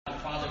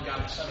Father,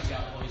 God the Son, and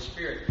God the Holy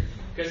Spirit.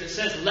 Because it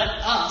says, let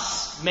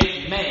us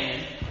make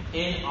man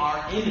in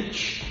our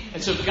image.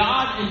 And so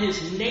God in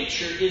His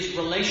nature is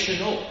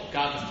relational.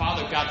 God the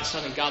Father, God the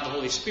Son, and God the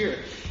Holy Spirit.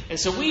 And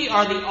so we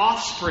are the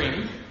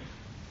offspring,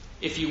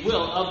 if you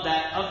will, of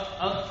that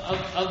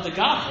of the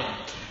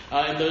Godhead.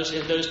 In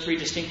those three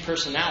distinct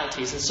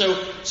personalities. And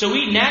so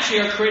we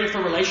naturally are created for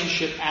a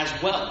relationship as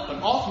well.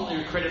 But ultimately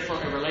we're created for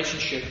a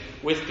relationship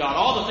with God.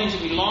 All the things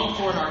that we long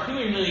for in our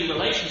human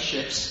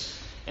relationships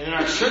and in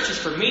our searches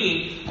for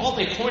meaning, all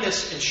they point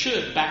us and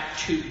should back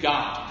to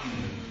God.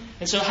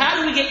 And so how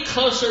do we get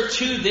closer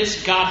to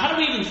this God? How do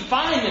we even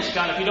find this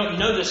God if we don't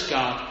know this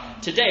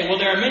God today? Well,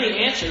 there are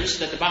many answers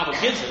that the Bible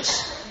gives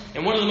us.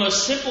 And one of the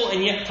most simple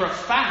and yet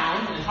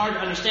profound and hard to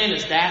understand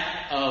is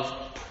that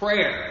of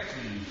prayer.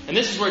 And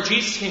this is where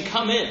Jesus can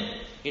come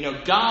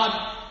in.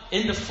 God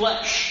in the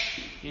flesh.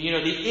 The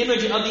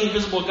image of the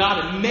invisible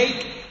God, and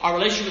make our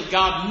relationship with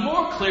God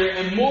more clear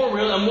and more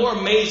real and more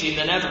amazing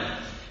than ever.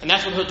 And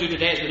that's what He'll do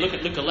today as we look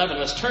at Luke 11.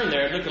 Let's turn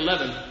there. Luke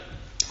 11,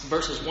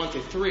 verses 1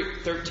 through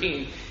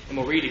 13. And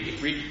we'll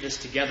read this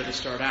together to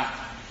start out.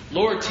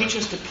 Lord, teach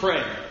us to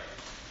pray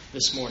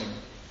this morning.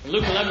 In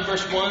Luke 11,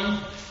 verse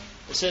 1,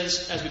 it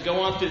says, as we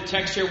go on through the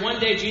text here, one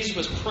day Jesus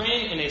was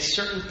praying in a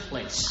certain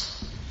place.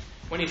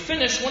 When he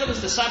finished, one of his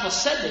disciples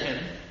said to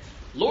him,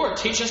 Lord,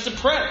 teach us to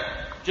pray,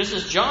 just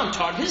as John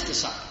taught his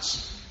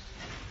disciples.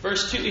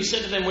 Verse 2, he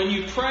said to them, when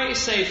you pray,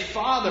 say,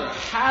 Father,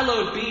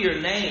 hallowed be your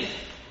name.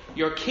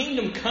 Your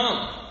kingdom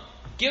come.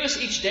 Give us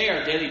each day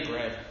our daily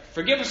bread.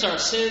 Forgive us our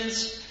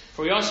sins,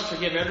 for we also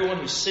forgive everyone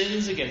who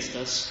sins against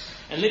us.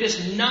 And lead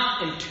us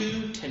not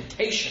into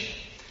temptation.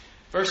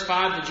 Verse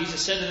 5, then Jesus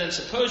said to them,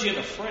 suppose you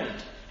have a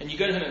friend, and you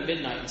go to him at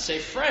midnight and say,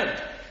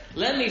 Friend,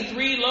 lend me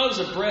 3 loaves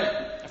of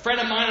bread. A friend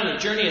of mine on a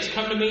journey has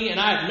come to me, and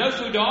I have no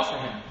food to offer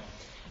him.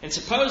 And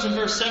suppose in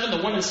verse 7,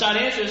 the one inside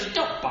answers,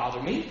 Don't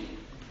bother me.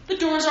 The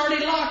door is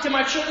already locked, and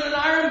my children and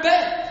I are in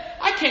bed.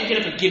 I can't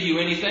get up and give you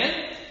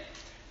anything.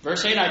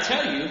 Verse 8, I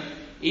tell you,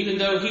 even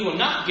though he will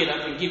not get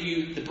up and give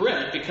you the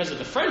bread because of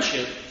the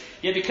friendship,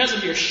 yet because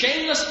of your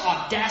shameless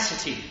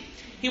audacity,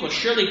 he will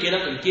surely get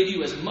up and give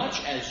you as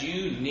much as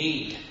you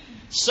need.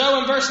 So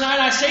in verse 9,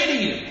 I say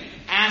to you,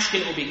 ask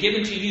and it will be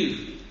given to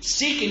you.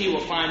 Seek and you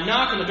will find.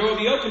 Knock and the door will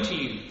be open to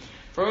you.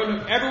 For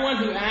everyone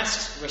who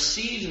asks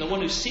receives, and the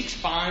one who seeks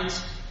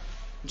finds.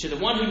 And to the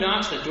one who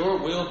knocks, the door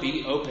will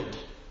be opened.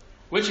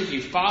 Which of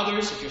you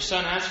fathers, if your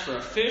son asks for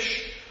a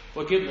fish,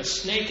 will give him a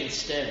snake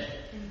instead?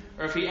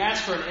 Or if he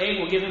asks for an egg,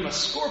 will give him a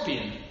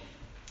scorpion?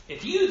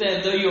 If you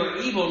then, though you are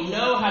evil,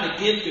 know how to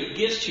give good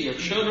gifts to your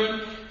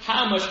children,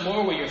 how much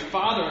more will your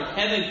Father in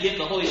heaven give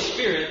the Holy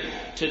Spirit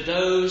to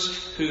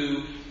those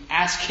who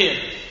ask Him?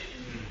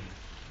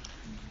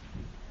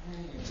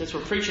 Since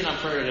we're preaching on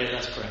prayer today,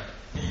 let's pray.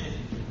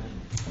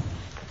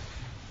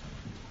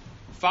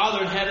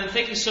 Father in heaven,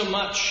 thank you so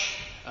much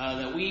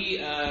that we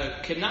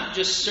can not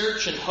just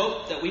search and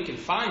hope that we can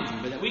find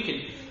you, but that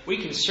we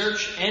can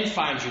search and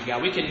find you,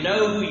 God. We can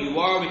know who you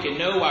are. We can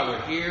know why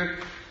we're here.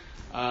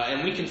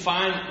 And we can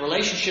find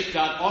relationship,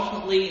 God,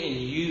 ultimately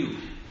in you.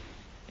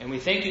 And we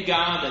thank you,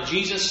 God, that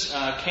Jesus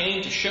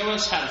came to show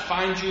us how to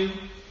find you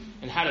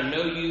and how to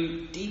know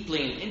you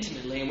deeply and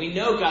intimately. And we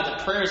know, God,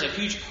 that prayer is a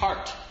huge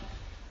part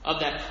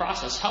of that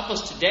process. Help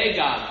us today,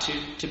 God,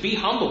 to be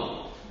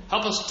humble.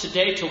 Help us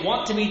today to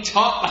want to be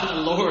taught by the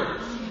Lord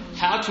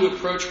how to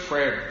approach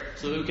prayer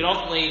so that we can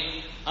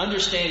ultimately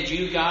understand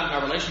you, God, and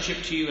our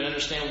relationship to you and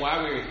understand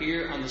why we are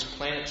here on this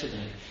planet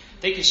today.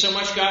 Thank you so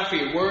much, God, for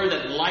your word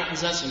that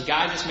enlightens us and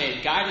guides us. May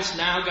it guide us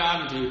now,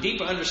 God, into a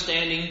deeper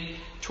understanding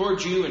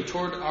toward you and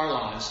toward our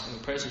lives. And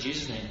we pray this in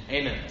Jesus' name.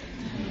 Amen.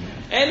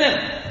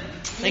 Amen.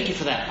 Thank you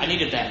for that. I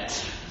needed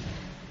that.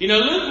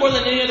 Luke, more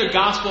than any other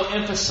gospel,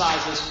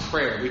 emphasizes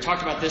prayer. We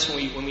talked about this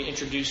when we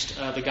introduced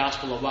the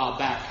gospel a while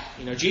back.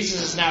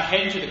 Jesus is now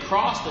heading to the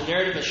cross. The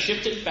narrative has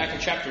shifted back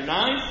in chapter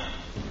 9.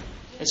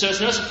 And so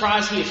it's no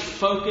surprise he is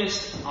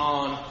focused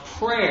on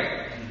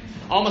prayer.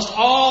 Almost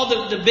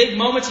all the big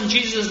moments in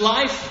Jesus'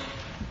 life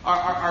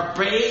are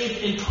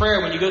bathed in prayer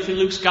when you go through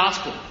Luke's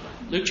gospel.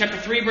 Luke chapter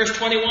 3, verse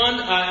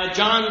 21,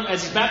 John,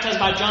 as he's baptized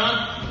by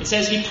John, it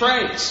says he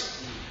prays.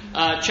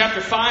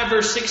 Chapter 5,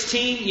 verse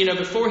 16,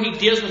 before he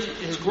deals with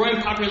his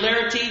growing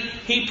popularity,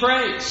 he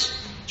prays.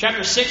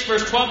 Chapter 6,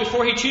 verse 12,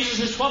 before he chooses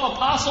his 12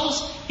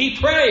 apostles, he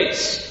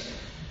prays.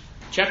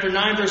 Chapter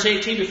 9, verse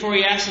 18, before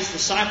he asks his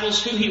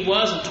disciples who he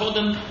was and told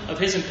them of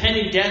his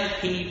impending death,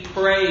 he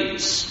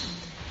prays.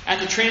 At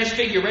the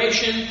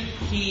transfiguration,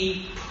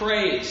 he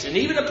prays. And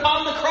even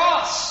upon the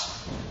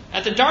cross,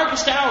 at the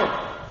darkest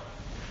hour,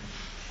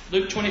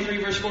 Luke 23,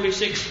 verse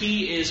 46,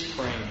 he is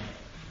praying.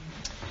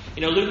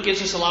 Luke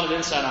gives us a lot of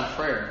insight on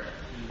prayer.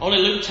 Only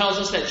Luke tells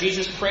us that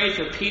Jesus prayed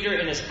for Peter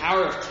in his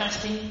hour of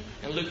testing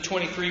in Luke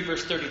 23,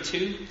 verse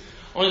 32.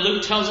 Only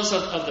Luke tells us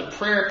of the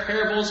prayer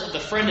parables of the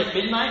friend at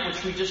midnight,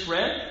 which we just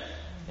read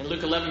in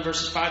Luke 11,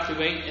 verses 5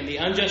 through 8, and the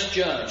unjust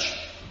judge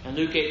in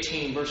Luke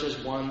 18, verses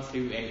 1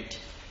 through 8.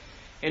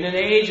 In an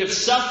age of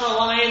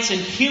self-reliance and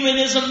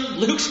humanism,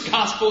 Luke's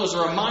gospel is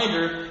a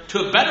reminder to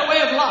a better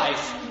way of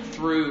life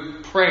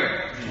through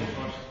prayer.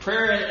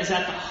 Prayer is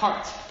at the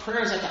heart.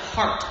 Prayer is at the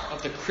heart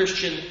of the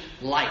Christian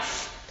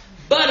life.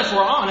 But if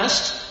we're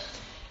honest,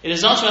 it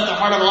is also at the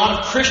heart of a lot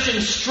of Christian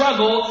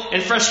struggle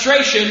and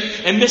frustration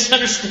and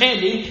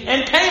misunderstanding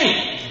and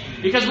pain.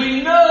 Because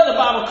we know the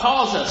Bible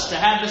calls us to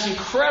have this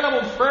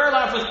incredible prayer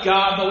life with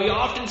God, but we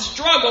often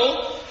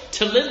struggle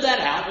to live that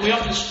out. And we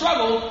often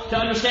struggle to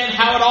understand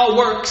how it all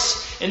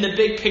works in the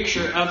big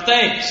picture of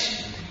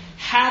things.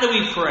 How do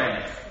we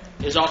pray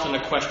is often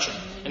a question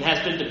and has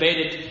been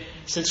debated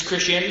since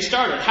Christianity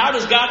started. How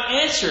does God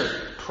answer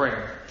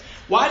prayer?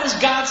 Why does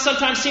God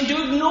sometimes seem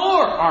to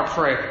ignore our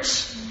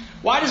prayers?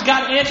 Why does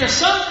God answer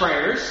some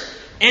prayers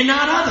and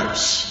not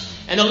others?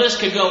 And the list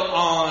could go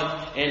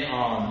on and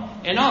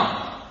on and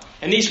on.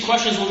 And these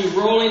questions will be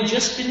rolling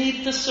just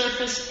beneath the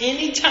surface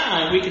any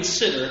time we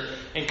consider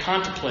and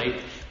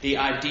contemplate the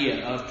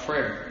idea of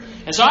prayer.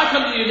 And so I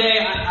come to you today,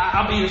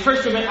 I'll be the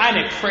first to admit,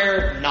 I'm a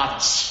prayer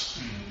novice.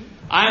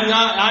 I'm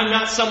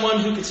not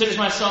someone who considers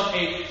myself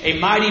a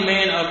mighty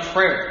man of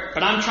prayer.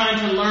 But I'm trying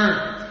to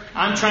learn.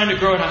 I'm trying to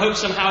grow. And I hope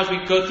somehow as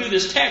we go through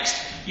this text,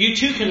 you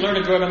too can learn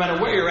and grow no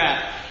matter where you're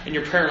at in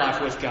your prayer life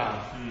with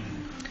God.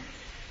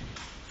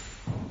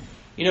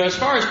 You know, as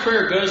far as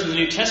prayer goes in the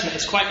New Testament,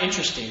 it's quite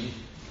interesting.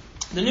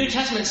 The New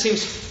Testament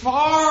seems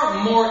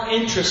far more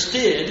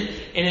interested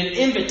in an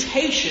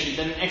invitation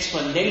than an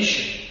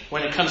explanation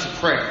when it comes to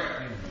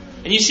prayer.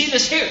 And you see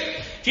this here.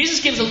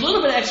 Jesus gives a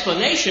little bit of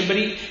explanation, but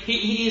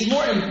he is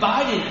more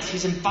inviting us.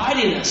 He's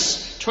inviting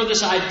us toward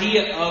this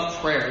idea of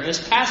prayer. In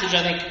this passage,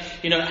 I think,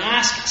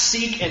 ask,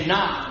 seek, and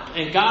knock.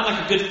 And God,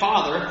 like a good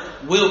father,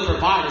 will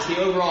provide is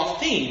the overall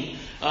theme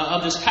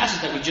of this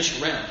passage that we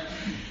just read.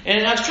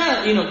 And I was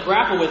trying to,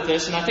 grapple with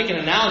this, and I think an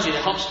analogy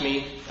that helps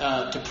me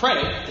to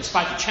pray,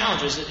 despite the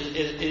challenges, and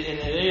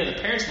any of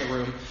the parents in the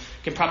room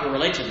can probably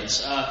relate to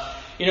this.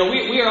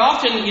 We are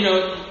often,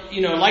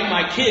 like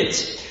my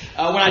kids,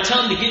 when I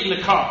tell them to get in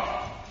the car.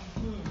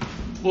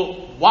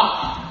 Well,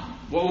 why?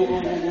 Where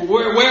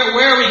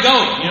are we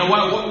going?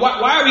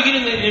 Why are we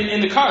getting in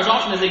the car? As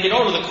often as they get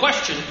older, the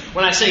question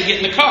when I say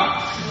get in the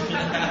car.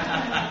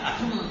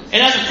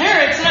 And as a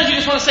parent, sometimes you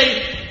just want to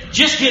say,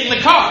 just get in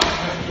the car.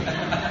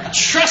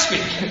 Trust me,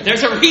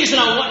 there's a reason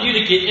I want you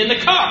to get in the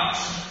car.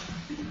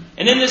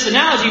 And in this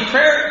analogy,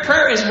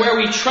 prayer is where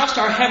we trust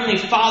our Heavenly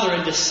Father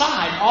and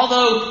decide,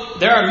 although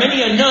there are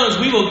many unknowns,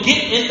 we will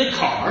get in the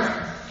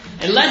car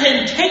and let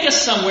Him take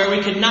us somewhere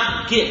we could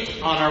not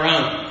get on our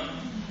own.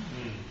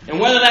 And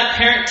whether that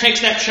parent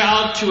takes that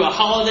child to a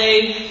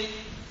holiday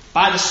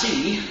by the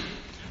sea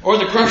or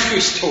the grocery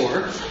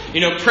store,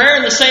 prayer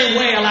in the same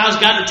way allows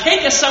God to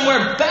take us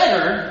somewhere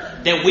better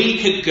than we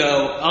could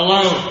go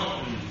alone.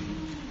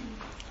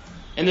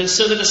 And then,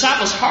 so the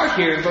disciples' heart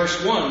here in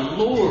verse 1,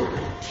 Lord,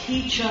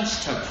 teach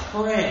us to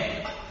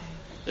pray.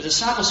 The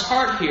disciples'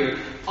 heart here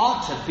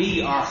ought to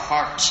be our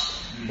heart.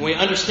 When we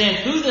understand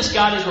who this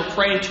God is we're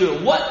praying to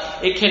and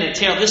what it can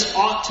entail, this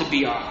ought to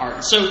be our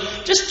heart. So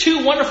just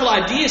two wonderful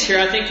ideas here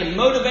I think can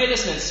motivate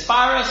us and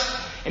inspire us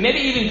and maybe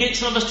even get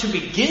some of us to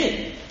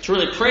begin to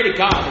really pray to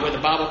God the way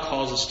the Bible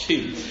calls us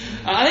to.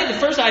 I think the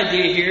first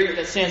idea here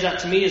that stands out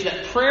to me is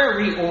that prayer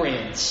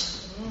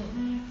reorients.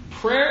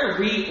 Prayer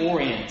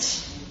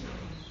reorients.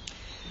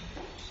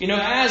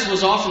 As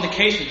was often the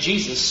case with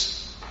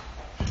Jesus,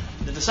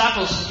 the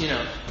disciples,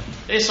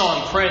 they saw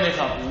Him pray and they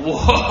thought,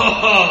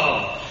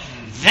 whoa,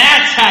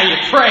 that's how you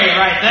pray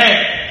right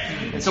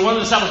there. And so one of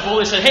the disciples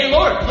boldly said, hey,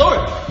 Lord,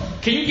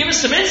 can you give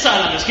us some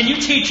insight on this? Can you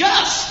teach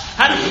us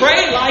how to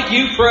pray like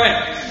you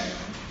pray?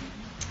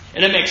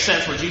 And it makes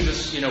sense where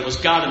Jesus, was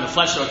God in the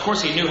flesh. So of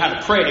course He knew how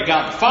to pray to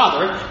God the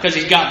Father because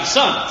He's God the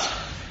Son.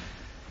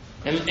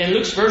 And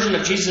Luke's version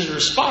of Jesus'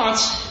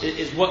 response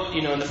is what,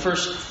 in the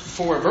first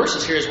 4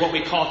 verses here is what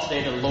we call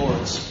today the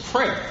Lord's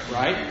Prayer,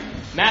 right?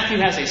 Matthew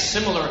has a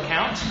similar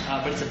account,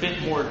 but it's a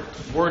bit more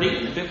wordy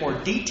and a bit more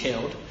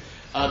detailed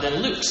than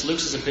Luke's.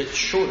 Luke's is a bit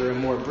shorter and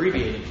more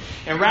abbreviated.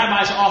 And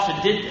rabbis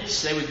often did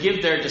this. They would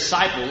give their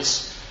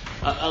disciples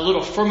a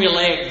little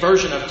formulaic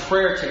version of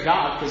prayer to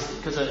God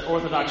because an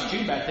Orthodox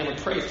Jew back then would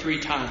pray 3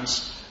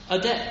 times a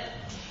day.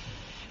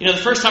 The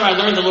first time I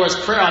learned the Lord's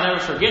Prayer, I'll never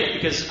forget it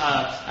because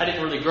I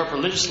didn't really grow up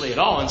religiously at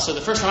all. And so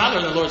the first time I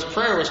learned the Lord's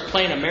Prayer was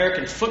playing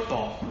American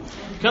football.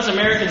 Because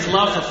Americans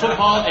love for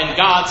football and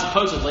God,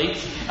 supposedly, we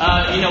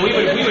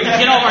would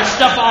get all of our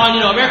stuff on.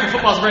 American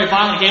football is a very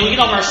violent game. We get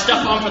all of our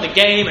stuff on for the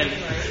game, and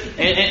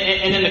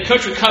then the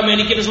coach would come in,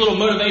 he'd give his little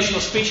motivational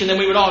speech, and then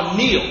we would all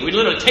kneel. We'd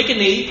literally take a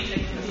knee,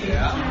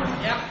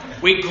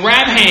 we'd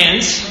grab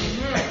hands,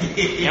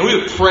 and we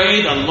would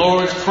pray the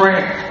Lord's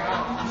Prayer.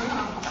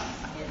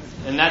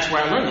 And that's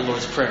where I learned the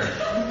Lord's Prayer,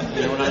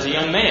 when I was a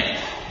young man.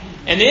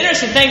 And the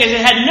interesting thing is it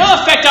had no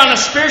effect on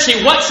us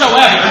spiritually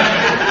whatsoever.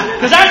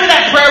 Because after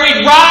that prayer, we'd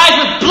rise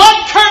with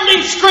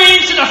blood-curdling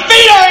screams to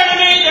defeat our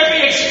enemy. There'd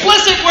be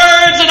explicit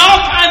words and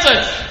all kinds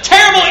of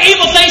terrible,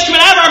 evil things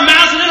coming out of our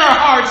mouths and in our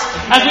hearts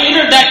as we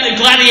entered that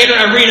gladiator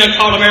arena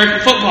called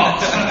American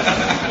football.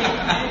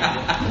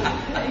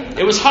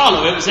 It was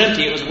hollow, it was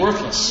empty, it was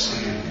worthless.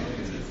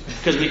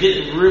 Because we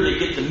didn't really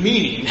get the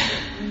meaning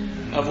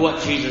of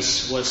what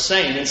Jesus was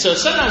saying. And so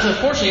sometimes,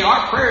 unfortunately,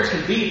 our prayers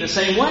can be the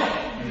same way.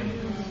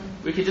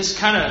 We could just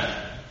kind of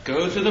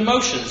go through the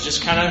motions,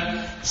 just kind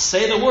of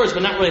say the words,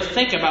 but not really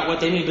think about what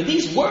they mean. But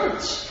these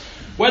words,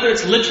 whether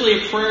it's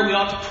literally a prayer we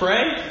ought to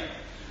pray,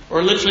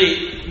 or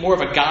literally more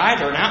of a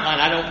guide or an outline,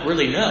 I don't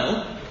really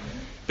know.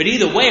 But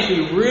either way, if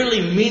we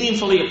really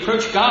meaningfully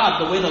approach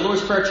God the way the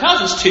Lord's Prayer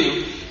tells us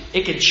to,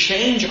 it can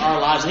change our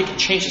lives and it can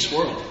change this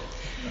world.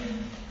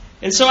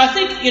 And so I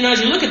think,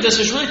 as you look at this,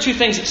 there's really two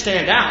things that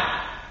stand out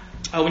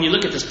when you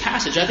look at this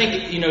passage. I think,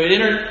 it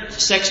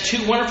intersects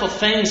two wonderful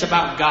things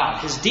about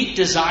God. His deep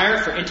desire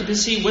for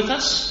intimacy with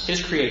us,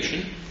 His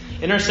creation,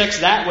 intersects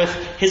that with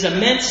His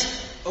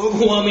immense,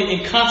 overwhelming,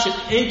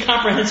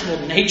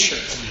 incomprehensible nature.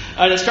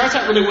 And it starts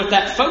out really with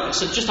that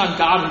focus of just on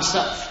God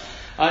Himself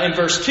in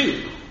verse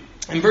 2.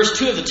 In verse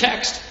 2 of the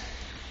text,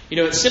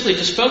 it simply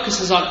just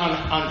focuses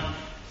on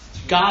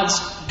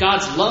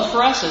God's love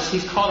for us as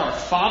He's called our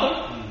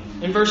Father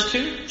in verse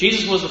 2.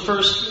 Jesus was the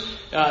first,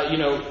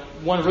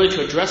 one really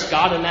to address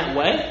God in that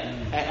way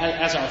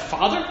as our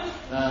Father.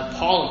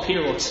 Paul and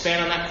Peter will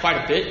expand on that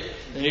quite a bit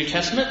in the New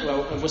Testament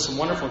with some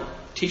wonderful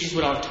teachings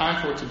we don't have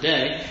time for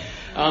today.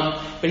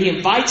 But He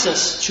invites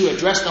us to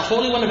address the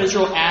Holy One of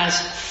Israel as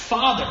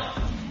Father.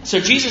 So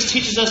Jesus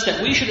teaches us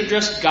that we should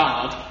address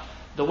God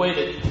the way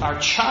that our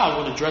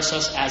child would address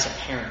us as a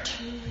parent.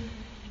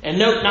 And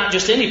note, not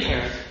just any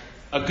parent,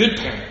 a good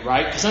parent,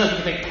 right? Because sometimes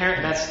you can think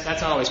parent,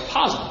 that's not always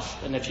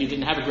positive. And if you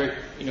didn't have a great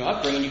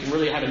upbringing, you can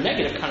really have a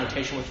negative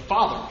connotation with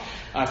father,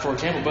 for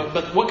example.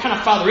 But what kind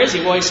of father is He?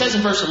 Well, He says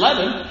in verse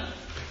 11,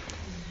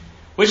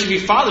 which of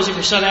you fathers, if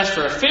your son asks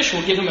for a fish,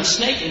 will give him a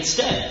snake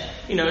instead?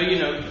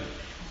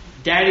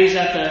 Daddy's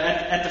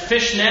at the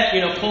fish net,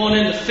 pulling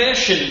in the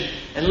fish,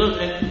 and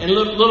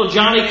little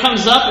Johnny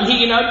comes up and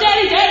he,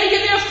 Daddy,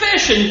 give me a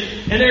fish,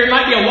 and there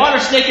might be a water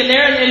snake in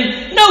there,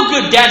 and no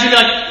good dad's gonna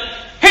be like,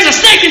 here's a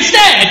snake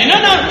instead. No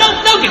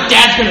good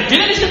dad's gonna do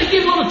that. He's gonna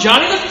give little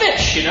Johnny the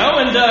fish,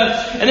 and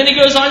then he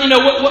goes on,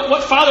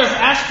 what father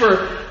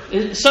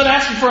his son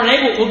asking for an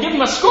egg will give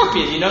him a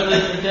scorpion.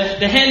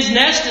 The hen's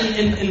nest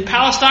in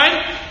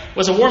Palestine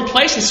was a warm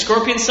place, and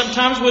scorpions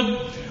sometimes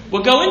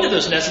would go into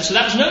those nests. And so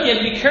that was known. You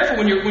had to be careful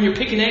when you're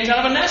picking eggs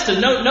out of a nest.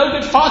 And no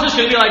good father's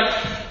going to be like,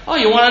 oh,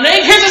 you want an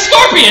egg? Here's a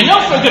scorpion. No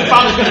good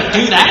father's going to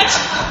do that.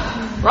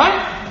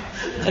 Right?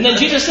 And then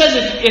Jesus says,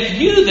 if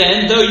you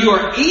then, though you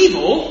are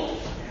evil,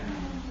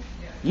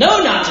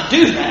 know not to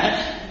do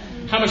that,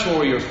 how much more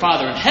will your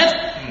Father in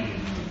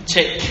heaven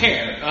take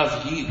care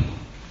of you?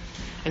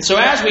 And so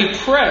as we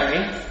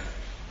pray,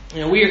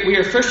 we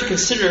are first to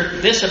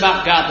consider this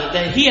about God,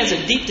 that He has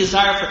a deep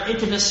desire for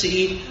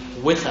intimacy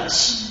with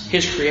us,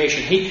 His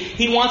creation.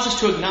 He wants us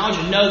to acknowledge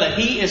and know that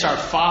He is our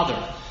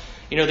Father.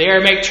 The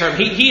Aramaic term,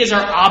 He is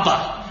our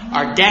Abba,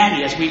 our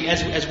Daddy,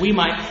 as we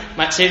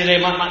might say today.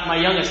 My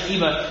youngest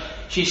Eva,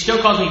 she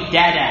still calls me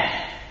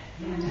Dada.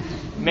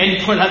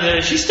 Men point out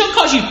that she still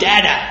calls you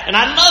Dada, and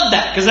I love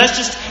that because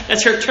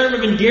that's her term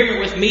of endearment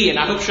with me, and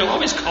I hope she'll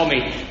always call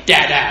me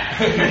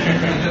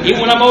Dada,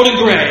 even when I'm old and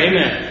gray.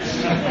 Amen.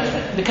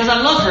 Because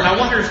I love her, and I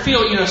want her to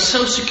feel,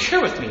 so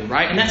secure with me,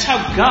 right? And that's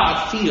how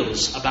God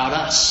feels about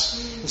us.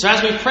 And so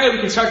as we pray, we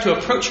can start to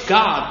approach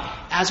God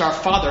as our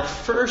Father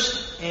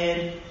first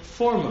and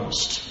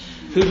foremost,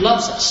 who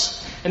loves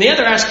us. And the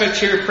other aspect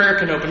here prayer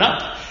can open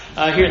up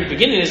here in the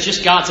beginning is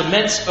just God's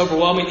immense,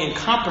 overwhelming,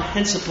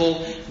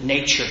 incomprehensible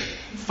nature.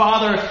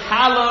 Father,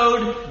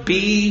 hallowed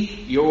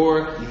be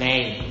your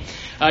name.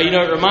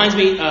 It reminds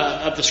me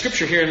of the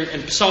scripture here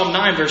in Psalm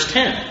 9, verse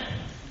 10.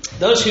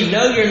 Those who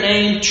know your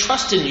name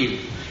trust in you,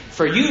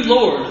 for you,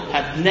 Lord,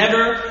 have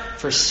never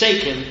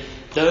forsaken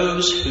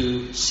those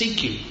who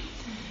seek you.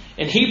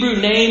 And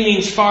Hebrew, name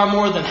means far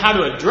more than how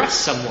to address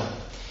someone.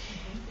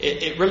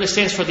 It really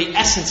stands for the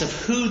essence of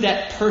who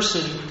that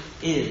person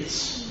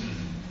is.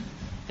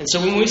 And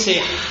so when we say,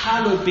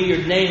 hallowed be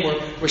your name,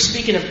 we're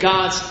speaking of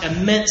God's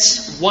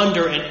immense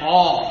wonder and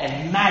awe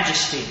and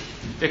majesty,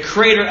 the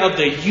creator of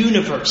the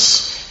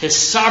universe, His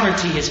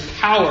sovereignty, His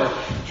power,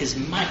 His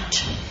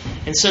might.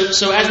 And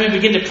so as we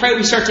begin to pray,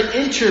 we start to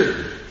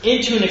enter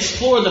into and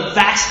explore the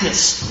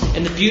vastness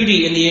and the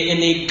beauty and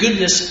the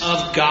goodness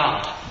of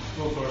God.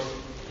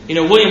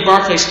 William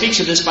Barclay speaks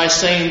of this by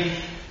saying,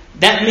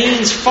 that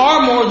means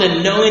far more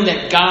than knowing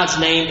that God's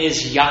name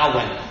is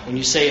Yahweh. When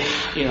you say,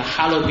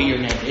 hallowed be your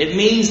name. It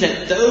means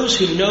that those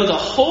who know the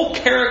whole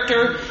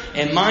character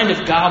and mind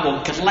of God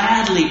will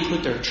gladly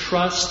put their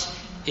trust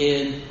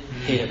in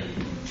Him.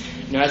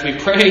 As we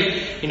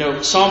pray,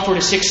 Psalm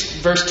 46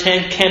 verse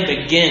 10 can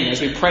begin.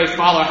 As we pray,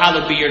 Father,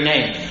 hallowed be your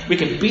name. We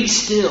can be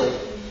still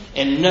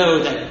and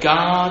know that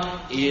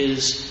God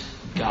is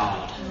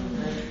God.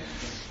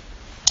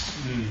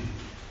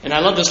 And I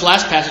love this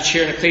last passage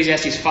here in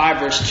Ecclesiastes 5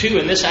 verse 2.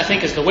 And this, I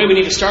think, is the way we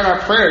need to start our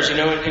prayers. In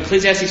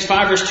Ecclesiastes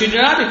 5 verse 2, do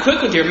not be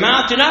quick with your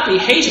mouth. Do not be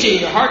hasty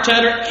in your heart to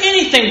utter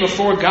anything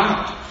before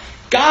God.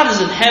 God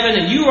is in heaven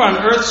and you are on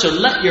earth, so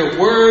let your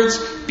words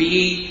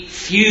be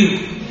few.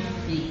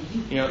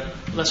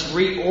 Let's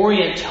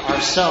reorient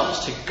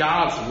ourselves to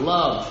God's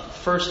love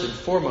first and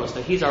foremost,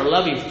 that He's our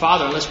loving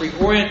Father, and let's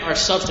reorient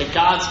ourselves to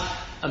God's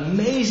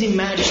amazing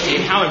majesty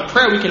and how in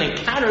prayer we can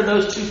encounter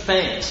those two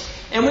things.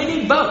 And we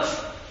need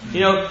both. We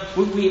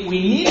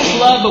need His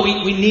love, but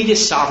we need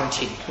His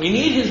sovereignty. We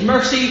need His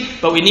mercy,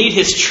 but we need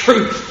His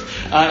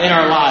truth in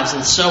our lives,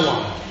 and so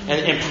on.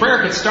 And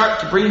prayer can start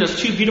to bring those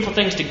two beautiful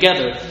things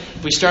together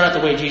if we start out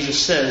the way Jesus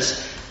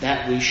says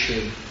that we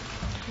should.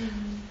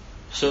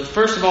 So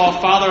first of all,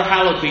 Father,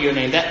 hallowed be your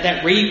name.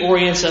 That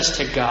reorients us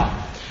to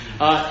God.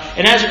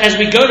 And as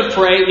we go to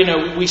pray,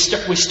 we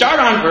start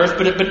on earth,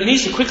 but it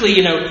needs to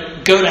quickly,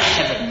 go to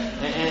heaven.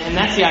 And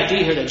that's the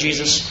idea here that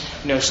Jesus,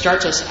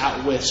 starts us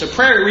out with. So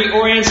prayer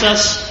reorients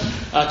us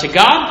to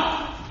God.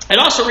 It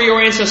also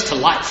reorients us to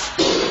life.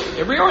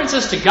 It reorients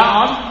us to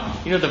God,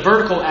 the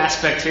vertical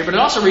aspect here, but it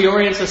also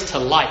reorients us to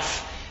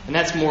life. And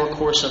that's more, of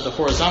course, of the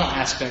horizontal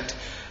aspect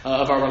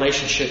of our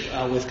relationship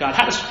with God.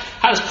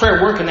 How does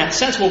prayer work in that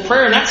sense? Well,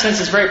 prayer in that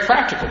sense is very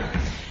practical.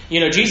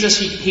 Jesus,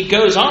 he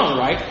goes on,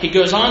 right? He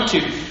goes on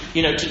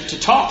to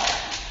talk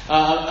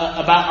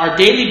about our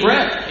daily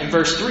bread in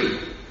verse 3.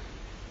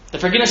 The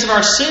forgiveness of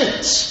our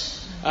sins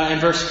in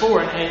verse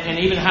 4. And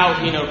even how,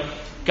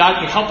 God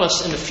can help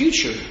us in the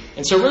future.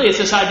 And so really it's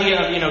this idea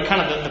of,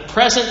 kind of the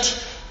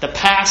present, the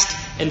past,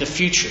 and the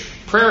future.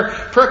 Prayer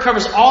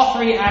covers all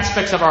three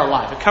aspects of our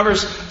life. It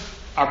covers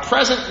our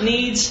present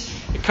needs,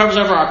 it covers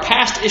over our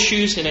past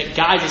issues, and it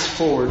guides us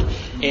forward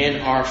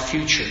in our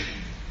future.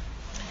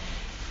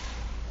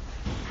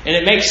 And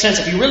it makes sense.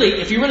 If you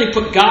really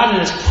put God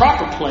in His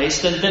proper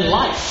place, then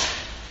life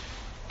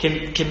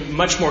can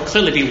much more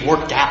clearly be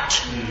worked out.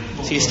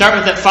 So you start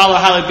with that Father,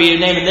 hallowed be your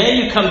name, and then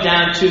you come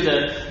down to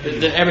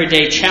the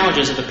everyday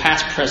challenges of the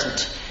past,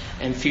 present,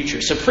 and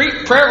future. So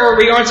prayer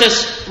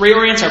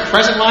reorients our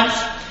present life.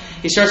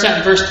 He starts out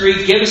in verse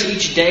 3, give us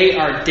each day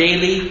our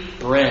daily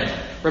bread.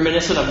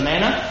 Reminiscent of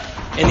manna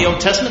in the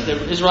Old Testament.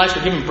 The Israelites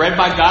were given bread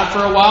by God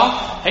for a while.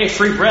 Hey,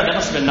 free bread, that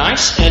must have been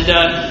nice. But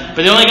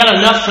they only got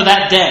enough for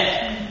that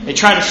day. They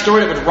tried to store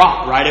it, it would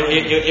rot, right?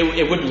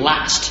 It wouldn't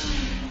last.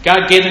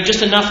 God gave them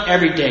just enough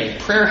every day.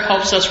 Prayer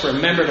helps us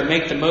remember to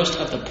make the most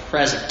of the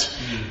present,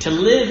 to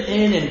live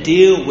in and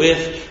deal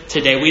with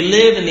today. We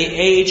live in the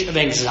age of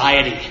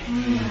anxiety,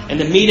 and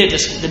the media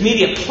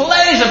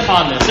plays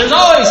upon this. There's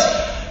always,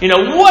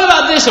 what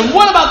about this and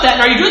what about that?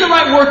 And are you doing the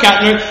right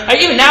workout? And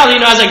even now,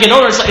 as I get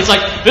older, it's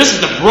like this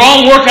is the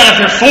wrong workout if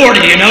you're 40.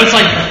 It's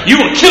like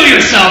you will kill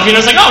yourself.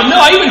 It's like, oh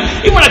no, even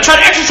when I try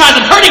to exercise,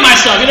 I'm hurting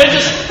myself.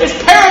 It's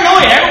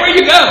paranoia everywhere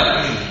you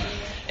go.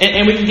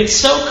 And we can get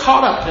so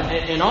caught up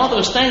in all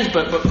those things,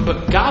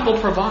 but God will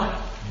provide.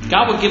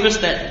 God will give us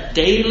that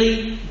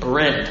daily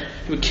bread.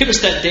 He will give us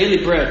that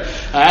daily bread.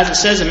 As it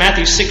says in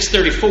Matthew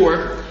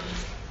 6:34,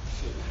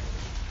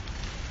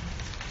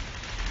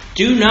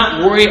 do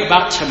not worry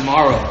about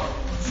tomorrow,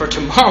 for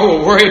tomorrow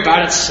will worry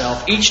about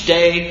itself. Each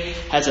day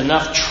has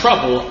enough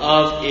trouble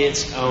of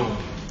its own.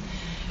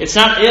 It's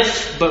not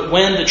if, but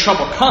when the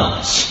trouble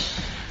comes.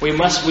 We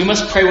must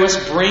pray, we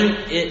must bring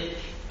it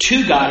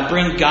to God and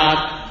bring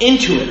God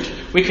into it.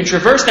 We can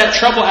traverse that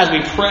trouble as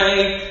we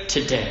pray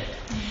today.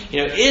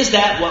 Is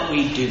that what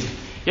we do?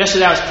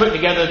 Yesterday I was putting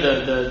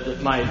together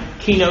my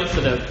keynote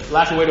for the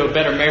Laughing Way to a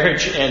Better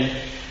Marriage, and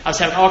I was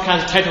having all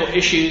kinds of technical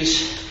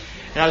issues,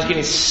 and I was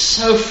getting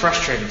so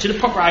frustrated to the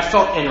point where I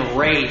felt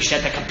enraged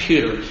at the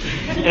computer.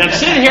 And I'm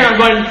sitting here and I'm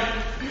going,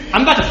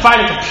 I'm about to fight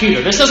a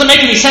computer. This doesn't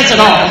make any sense at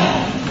all.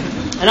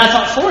 And I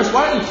thought, Forrest,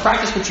 why don't you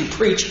practice what you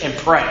preach and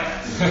pray?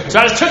 So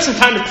I just took some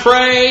time to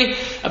pray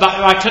about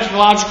my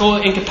technological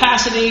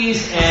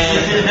incapacities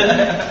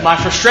and my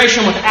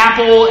frustration with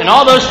Apple and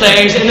all those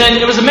things. And then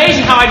it was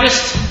amazing how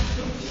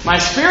my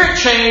spirit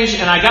changed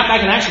and I got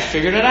back and actually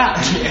figured it out.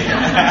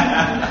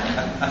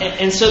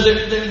 And so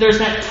there's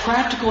that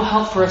practical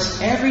help for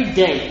us every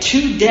day.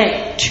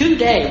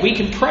 Today, we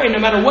can pray no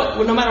matter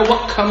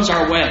what comes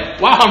our way.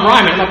 Wow, I'm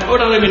rhyming. I'm a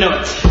poet, I don't even know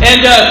it.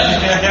 And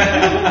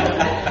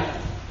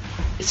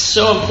it's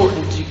so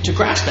important to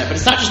grasp that. But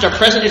it's not just our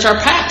present, it's our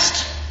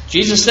past.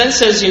 Jesus then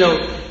says,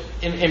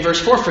 in verse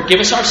 4,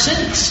 forgive us our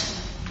sins.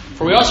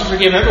 For we also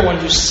forgive everyone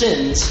who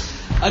sins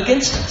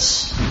against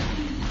us.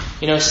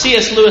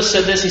 C.S. Lewis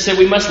said this. He said,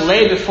 we must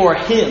lay before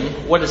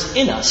Him what is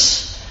in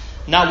us,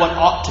 not what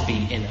ought to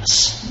be in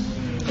us.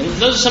 And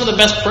those are some of the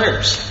best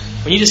prayers.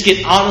 When you just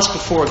get honest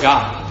before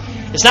God.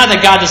 It's not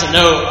that God doesn't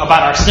know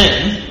about our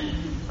sin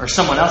or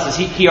someone else's.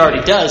 He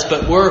already does.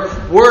 But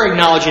we're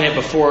acknowledging it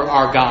before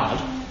our God.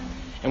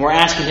 And we're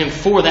asking Him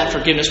for that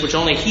forgiveness, which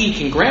only He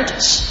can grant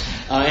us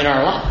in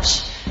our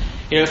lives.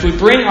 If we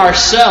bring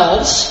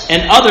ourselves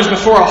and others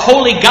before a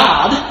holy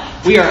God,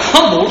 we are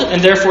humbled and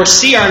therefore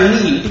see our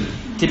need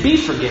to be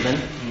forgiven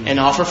and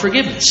offer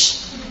forgiveness.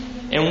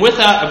 And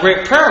without a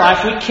great prayer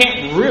life, we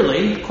can't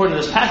really, according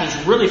to this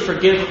passage, really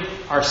forgive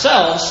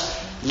ourselves,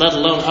 let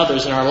alone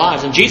others in our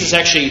lives. And Jesus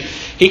actually,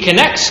 He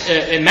connects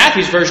in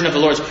Matthew's version of the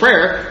Lord's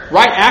Prayer,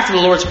 right after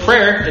the Lord's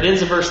Prayer, it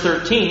ends in verse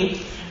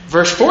 13.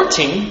 Verse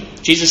 14,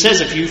 Jesus says,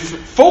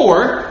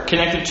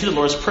 connected to the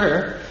Lord's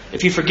Prayer,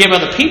 if you forgive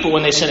other people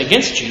when they sin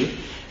against you,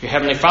 your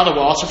heavenly Father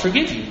will also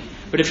forgive you.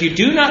 But if you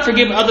do not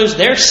forgive others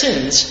their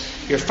sins,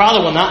 your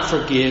Father will not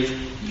forgive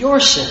your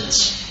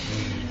sins.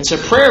 And so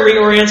prayer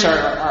reorients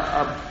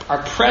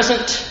our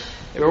present,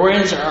 it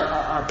reorients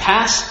our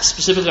past,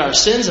 specifically our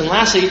sins, and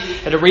lastly,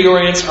 it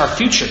reorients our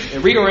future.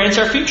 It reorients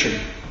our future.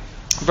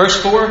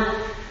 Verse 4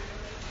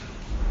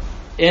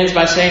 ends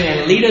by saying,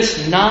 and lead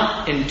us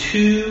not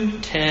into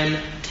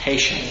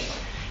temptation.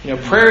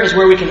 Prayer is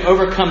where we can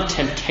overcome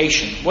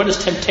temptation. What is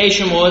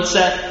temptation? Well,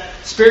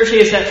 spiritually,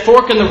 it's that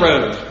fork in the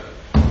road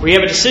where you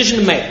have a decision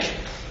to make.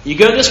 You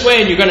go this way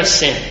and you're going to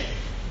sin.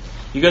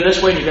 You go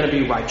this way and you're going to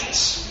be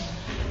righteous.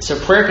 So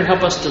prayer can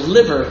help us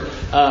deliver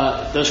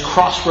those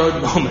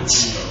crossroad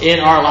moments in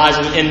our lives.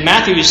 And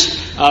Matthew's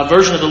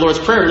version of the Lord's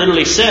Prayer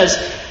literally says,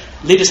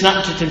 lead us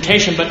not into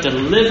temptation, but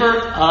deliver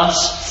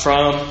us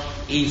from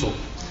evil.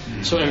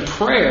 So in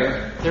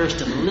prayer, there's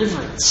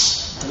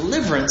deliverance.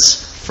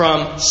 Deliverance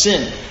from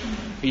sin.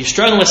 Are you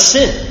struggling with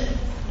sin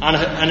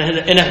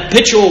in a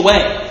habitual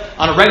way,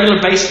 on a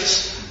regular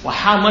basis? Well,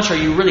 how much are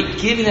you really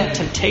giving that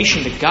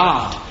temptation to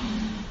God?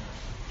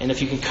 And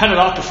if you can cut it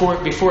off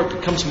before it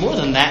becomes more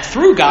than that,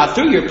 through God,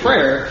 through your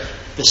prayer,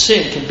 the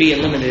sin can be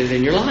eliminated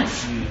in your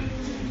life.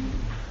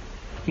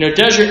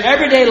 Does your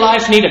everyday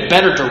life need a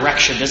better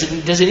direction? Does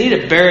it need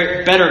a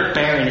better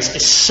bearing?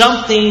 Is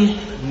something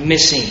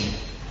missing?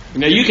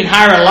 You can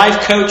hire a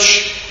life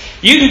coach.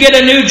 You can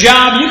get a new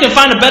job. You can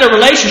find a better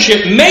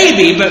relationship,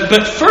 maybe.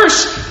 But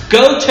first,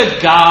 go to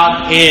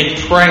God in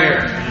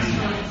prayer.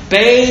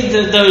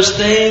 Bathe those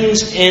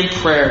things in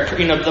prayer.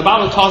 The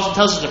Bible tells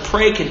us to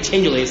pray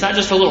continually. It's not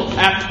just a little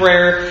pat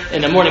prayer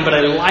in the morning, but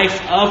a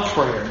life of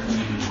prayer.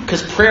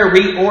 Because prayer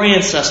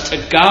reorients us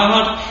to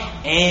God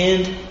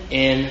and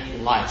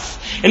in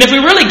life. And if we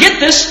really get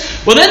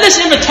this, well, then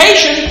this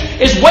invitation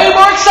is way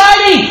more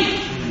exciting.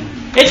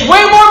 It's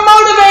way more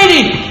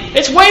motivating.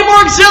 It's way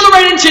more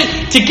exhilarating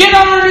to get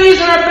on our knees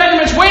in our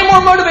bedroom. It's way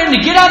more motivating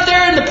to get out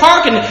there in the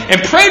park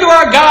and pray to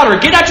our God, or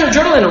get out your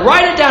journal and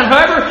write it down,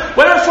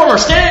 whatever form, or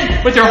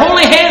stand with your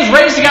holy hands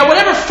raised to God,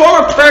 whatever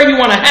form of prayer you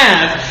want to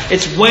have,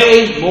 it's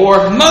way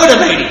more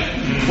motivating.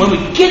 When we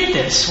get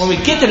this,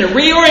 it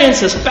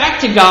reorients us back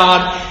to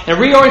God, and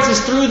reorients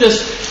us through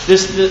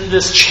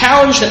this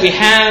challenge that we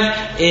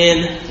have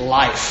in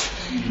life.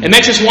 It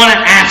makes us want to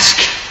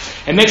ask.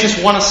 It makes us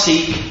want to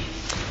seek.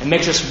 It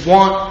makes us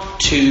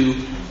want to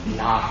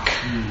knock.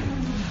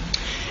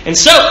 And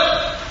so,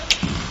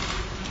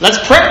 let's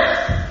pray.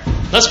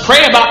 Let's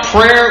pray about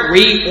prayer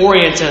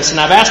reorient us. And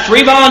I've asked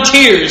 3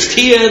 volunteers,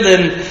 Tia,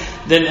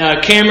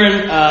 then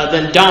Cameron,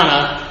 then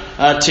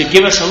Donna, to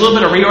give us a little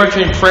bit of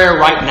reorienting prayer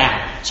right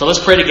now. So let's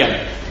pray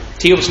together.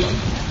 Tia will start.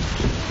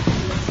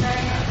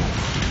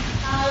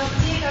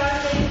 Dear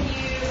God, thank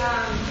you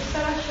so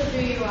much for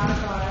who you are,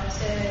 God.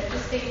 To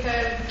just think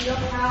of your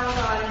power,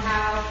 God, and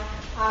how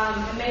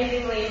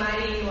amazingly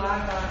mighty you are,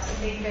 God. To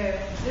think of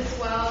this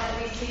world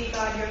that we see,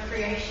 God, your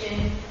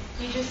creation.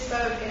 You just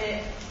spoke and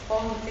it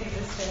formed its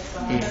existence,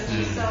 God. It's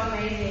just so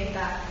amazing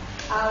that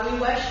we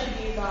worship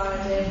you, God.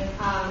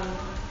 And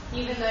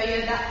even though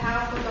you're that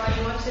powerful, God,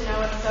 you want to know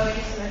us so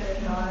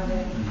intimately, God.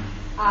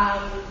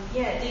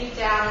 And deep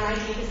down, my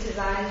deepest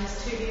desire is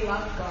just to be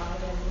loved, God.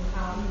 And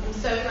I'm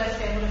so blessed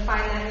to be able to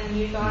find that in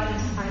you, God, and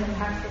to find a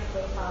perfect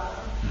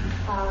Father.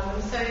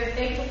 I'm so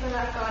thankful for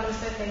that, God. I'm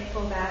so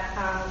thankful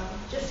that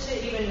just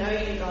to even know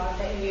you, God,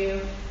 that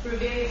you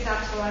reveal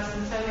yourself to us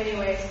in so many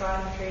ways,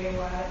 God, through your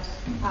word.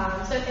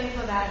 I'm so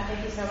thankful for that.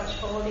 Thank you so much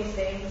for all these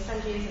things.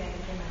 In Jesus' name,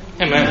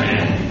 amen.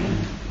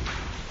 Amen.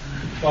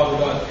 Father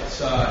God,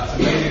 it's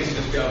amazing to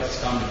just be able to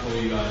stand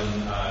before you, God,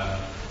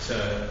 and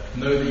to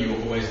know that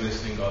you're always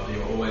listening, God, that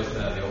you're always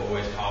there, that you're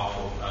always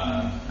powerful,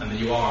 and that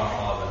you are our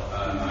Father.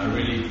 I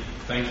really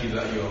thank you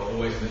that you're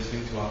always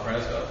listening to our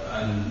prayers, God.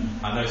 And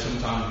I know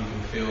sometimes we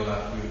can feel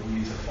that we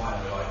need to fight.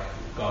 We're like,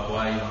 God,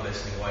 why are you not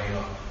listening? Why are you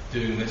not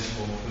doing this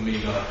for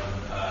me, God?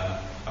 And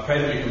I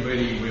pray that we can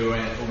really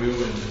reorient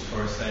just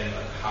for us saying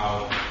like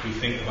how we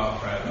think about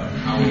prayer, God,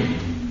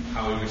 and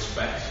how we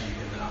respect you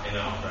in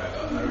our prayer,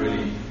 God. I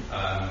really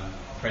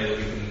pray that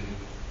we can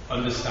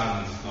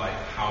understand like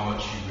how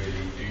much you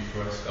really do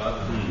for us,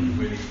 God, and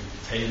really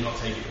not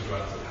take it for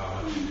granted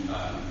how much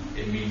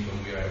it means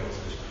when we are able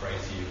to just pray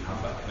to you and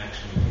have that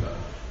connection with you, God.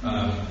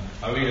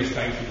 I really just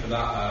thank you for that.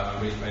 I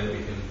really pray that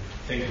we can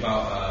think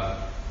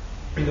about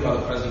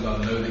the present,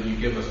 God, and know that you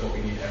give us what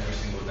we need every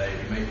single day.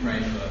 We may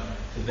pray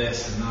for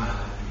this and that,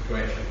 and it'd be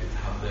great if we could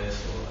have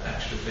this or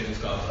extra things,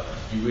 God, but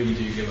you really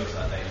do give us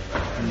that daily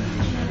bread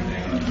every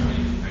day, God. I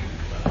really thank you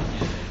for that.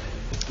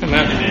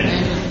 Amen.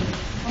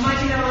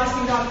 Almighty and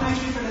everlasting God, thank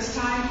you for this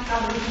time,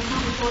 God, that we can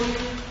come before you.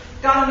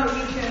 God, and that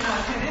we can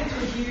connect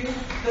with you,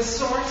 the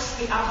source,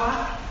 the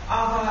Abba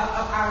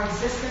of our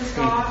existence,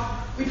 God.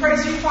 We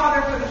praise you,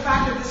 Father, for the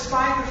fact that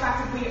despite the fact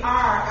that we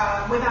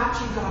are, without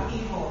you, God,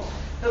 evil,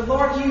 the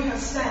Lord, you have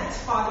sent,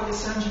 Father, your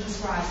Son,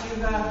 Jesus Christ.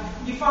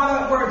 You,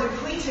 Father, were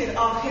depleted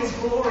of his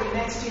glory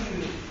next to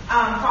you,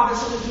 Father,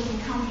 so that you can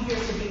come here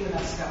to be with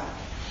us, God.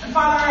 And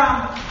Father,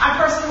 I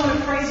personally want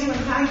to praise you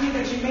and thank you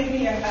that you made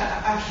me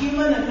a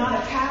human and not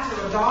a cat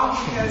or a dog,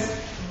 because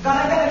God,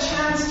 I get a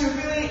chance to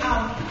really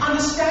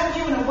understand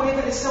you in a way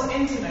that is so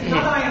intimate.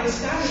 Not that I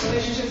understand the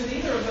relationships that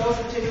either of those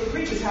particular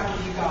creatures have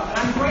with you, God, but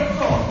I'm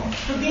grateful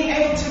for being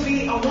able to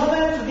be a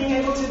woman, for being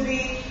able to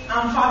be,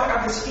 Father,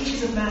 of the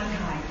species of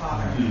mankind,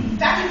 Father.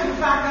 Thank you for the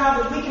fact,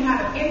 God, that we can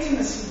have an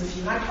intimacy with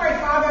you. And I pray,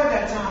 Father,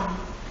 that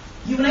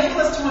you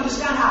enable us to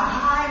understand how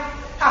high,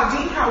 how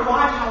deep, how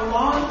wide, how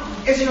long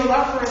is your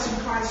love for us in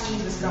Christ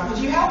Jesus, God.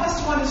 Would you help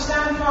us to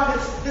understand, Father,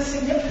 the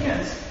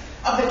significance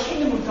of the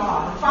kingdom of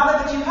God. And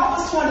Father, that you help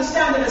us to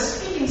understand that as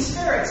speaking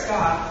spirits,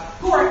 God,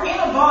 who are in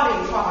a body,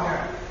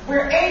 Father,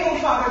 we're able,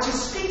 Father, to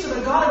speak to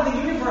the God of the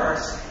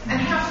universe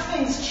and have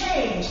things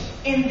change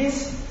in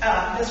this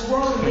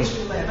world in which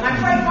we live. And I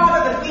pray,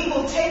 Father, that we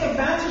will take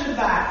advantage of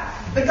that.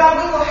 That, God,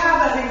 we will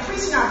have an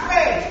increase in our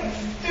faith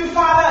through,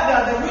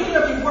 Father, the reading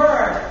of your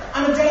word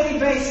on a daily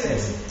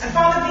basis. And,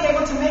 Father, be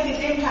able to make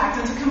an impact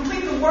and to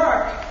complete the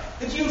work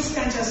that you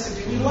sent us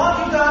to do. We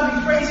love you, God.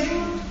 We praise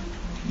you.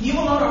 You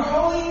alone are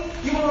holy.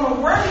 You alone are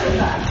worthy of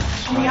that.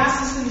 And we ask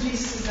this in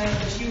Jesus' name,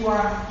 that you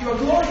are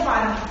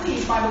glorified and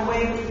pleased by the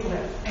way that we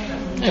live.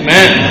 Amen.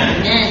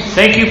 Amen.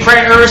 Thank you,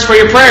 prayers, for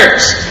your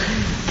prayers.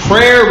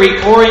 Prayer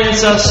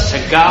reorients us to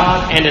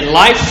God and in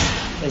life.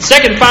 And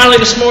second, finally,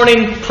 this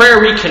morning,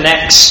 prayer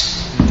reconnects.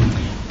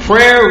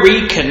 Prayer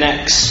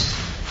reconnects.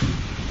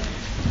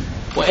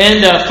 We'll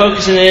end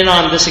focusing in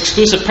on this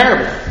exclusive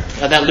parable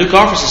that Luke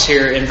offers us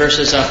here in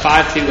verses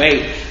 5 through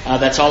 8.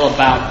 That's all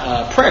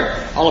about prayer.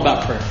 All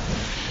about prayer.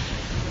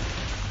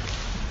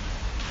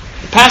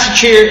 The passage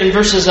here in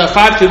verses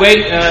 5 through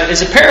 8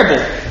 is a parable.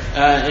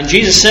 And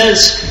Jesus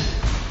says,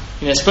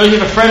 suppose you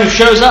have a friend who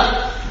shows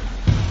up.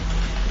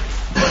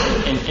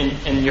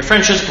 And your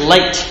friend shows up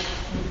late.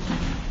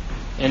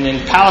 And in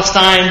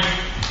Palestine,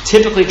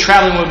 typically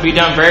traveling would be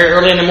done very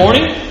early in the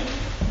morning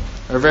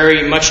or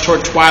very much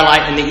toward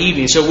twilight in the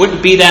evening. So it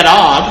wouldn't be that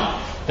odd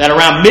that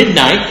around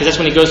midnight, because that's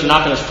when he goes to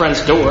knock on his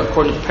friend's door,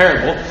 according to the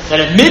parable, that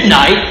at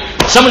midnight,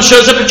 someone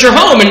shows up at your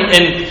home. And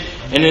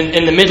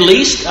in the Middle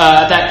East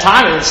at that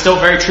time, and it's still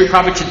very true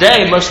probably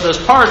today in most of those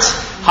parts,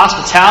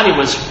 hospitality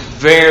was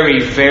very,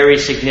 very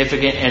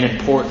significant and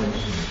important.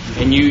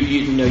 And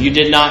you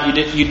did not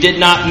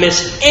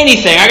miss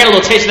anything. I got a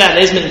little taste of that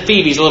at Ismet and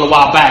Phoebe's a little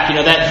while back.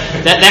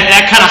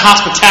 That kind of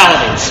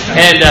hospitality.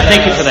 And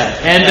thank you for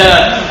that.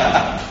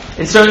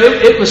 And so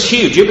it was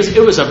huge.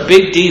 It was a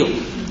big deal.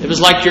 It was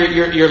like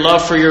your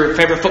love for your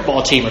favorite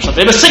football team or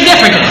something. It was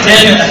significant.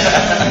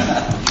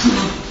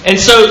 And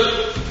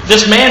so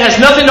this man has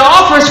nothing to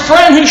offer his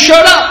friend who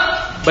showed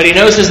up, but he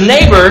knows his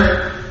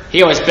neighbor.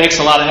 He always bakes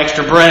a lot of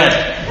extra bread.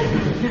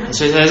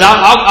 So he says,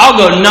 I'll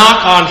go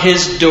knock on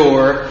his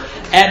door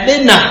at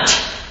midnight.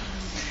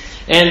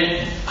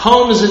 And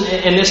homes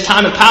in this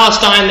time in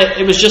Palestine,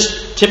 it was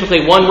just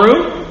typically one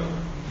room.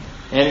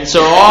 And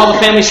so all the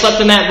family slept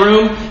in that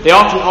room. They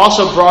often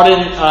also brought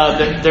in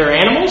their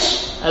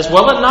animals as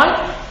well at night.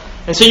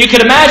 And so you can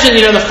imagine,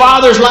 the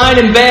father's lying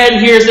in bed and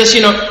hears this,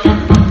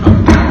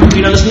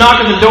 this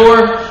knock at the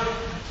door.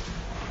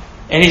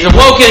 And he's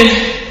awoken.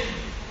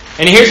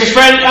 And he hears his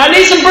friend, I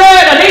need some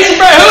bread. Who is it?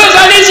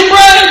 I need some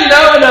bread.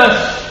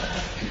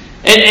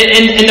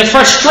 And the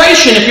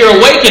frustration, if you're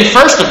awakened,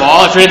 first of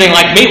all, if you're anything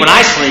like me when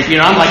I sleep,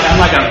 I'm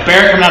like a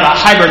bear coming out of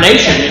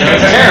hibernation.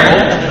 It's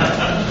terrible.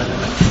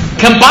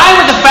 Combined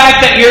with the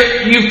fact that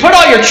you've put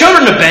all your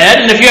children to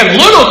bed, and if you have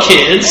little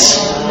kids,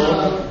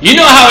 you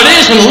know how it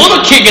is when a little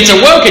kid gets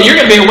awoken, you're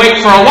going to be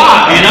awake for a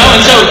while, And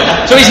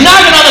so he's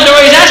knocking on the door,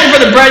 he's asking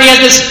for the bread, he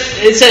has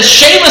it says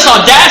shameless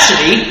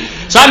audacity.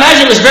 So I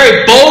imagine it was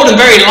very bold and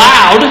very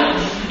loud,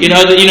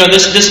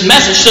 this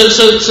message.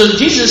 So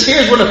Jesus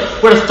hears what a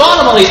thought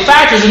of all these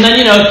factors, and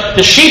then,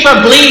 the sheep are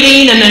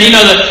bleeding, and then,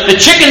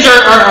 the chickens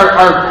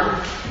are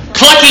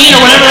clucking or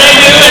whatever they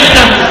do,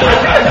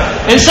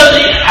 and so,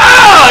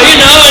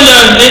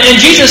 and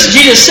Jesus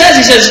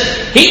says,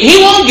 he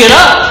won't get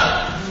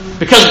up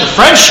because of the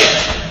friendship,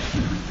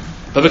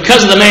 but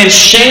because of the man's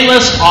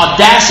shameless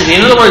audacity.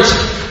 In other words,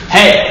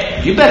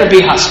 hey, you better be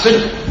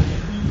hospitable.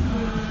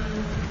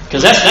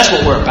 Because that's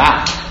what we're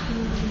about.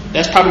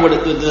 That's probably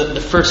what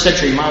the first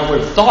century mind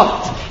would have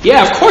thought of.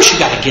 Yeah, of course you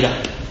got to get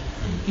up.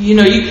 You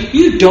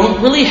don't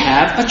really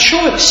have a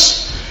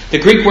choice. The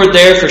Greek word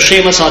there for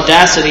shameless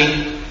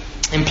audacity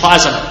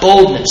implies a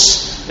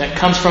boldness that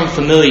comes from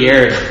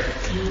familiarity.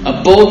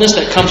 A boldness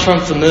that comes from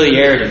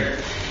familiarity.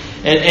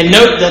 And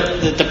note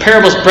that the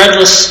parable's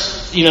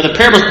breadless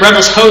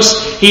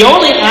host, he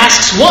only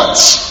asks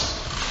once.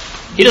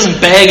 He doesn't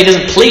beg, he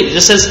doesn't plead. It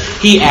just says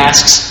he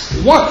asks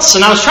once.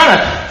 And I was trying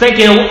to think,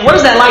 what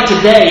is that like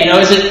today?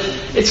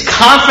 It's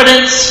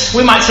confidence.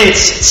 We might say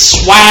it's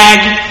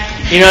swag.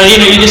 You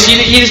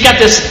just got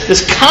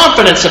this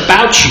confidence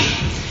about you.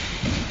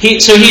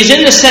 So he's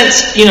in the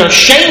sense,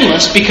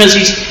 shameless because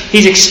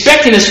he's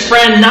expecting his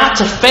friend not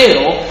to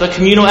fail the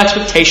communal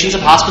expectations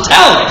of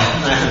hospitality.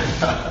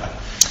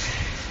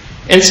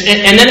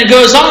 And then it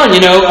goes on,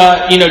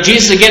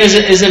 Jesus again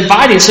is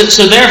inviting.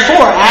 So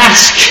therefore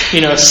ask,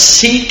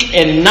 seek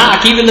and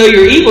knock. Even though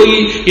you're evil,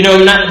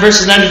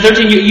 verses 9 to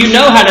 13, you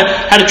know how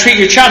to treat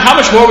your child. How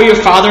much more will your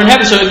Father in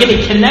heaven? So again,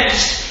 he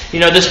connects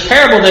this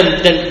parable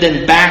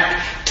then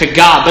back to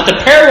God. But the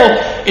parable,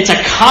 it's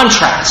a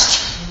contrast,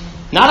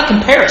 not a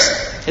comparison.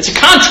 It's a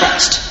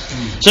contrast.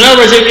 So in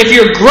other words, if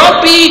your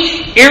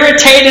grumpy,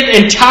 irritated,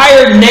 and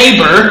tired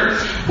neighbor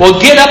will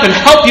get up and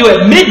help you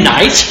at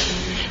midnight,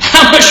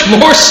 how much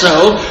more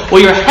so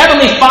will your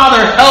Heavenly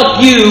Father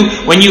help you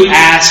when you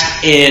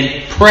ask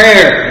in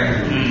prayer?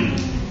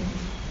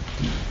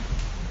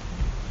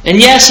 And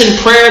yes, in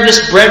prayer,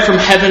 this bread from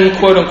heaven,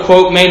 quote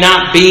unquote, may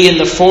not be in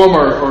the form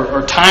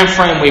or time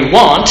frame we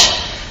want,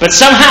 but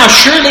somehow,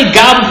 surely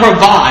God will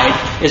provide,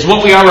 is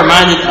what we are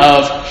reminded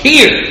of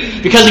here.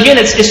 Because again,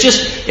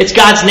 it's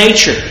God's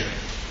nature.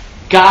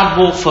 God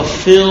will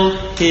fulfill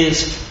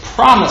His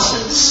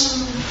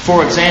promises.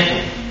 For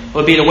example,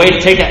 would be the way to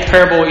take that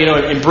parable,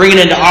 and bring it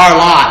into our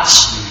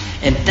lives.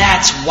 And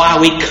that's why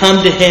we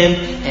come to Him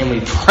and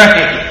we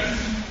pray.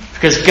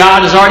 Because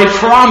God has already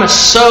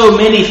promised so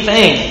many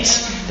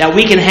things that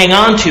we can hang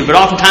on to, but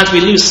oftentimes we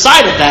lose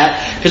sight of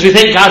that because we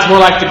think God's more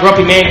like the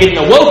grumpy man getting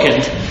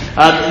awoken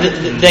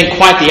than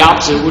quite the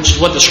opposite, which is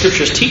what the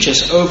Scriptures teach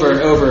us over and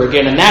over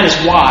again. And that is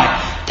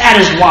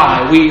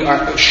why we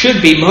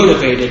should be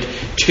motivated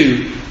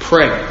to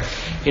pray.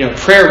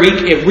 Prayer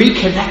it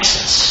reconnects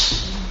us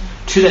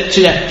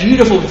to that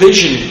beautiful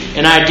vision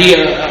and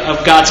idea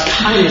of God's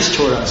kindness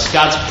toward us,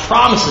 God's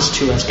promises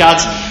to us,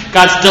 God's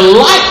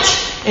delight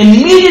in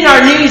meeting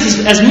our needs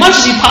as much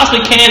as He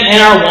possibly can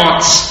and our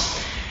wants.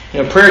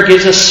 Prayer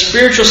gives us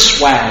spiritual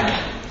swag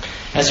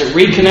as it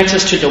reconnects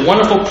us to the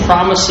wonderful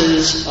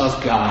promises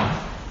of God.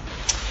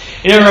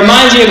 It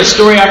reminds me of a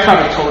story. I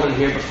probably told it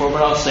here before,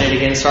 but I'll say it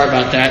again. Sorry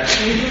about that.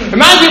 It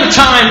reminds me of a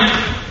time,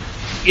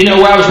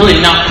 where I was really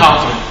not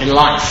confident in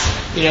life.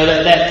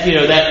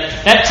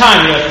 That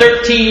time,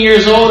 13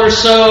 years old or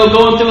so,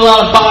 going through a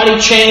lot of body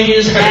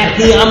changes,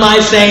 acne on my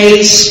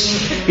face.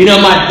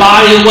 My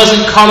body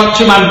wasn't caught up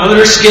to my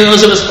motor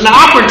skills. It was an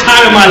awkward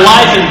time in my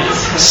life, and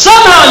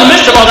somehow in the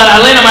midst of all that, I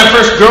landed my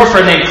first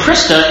girlfriend named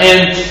Krista,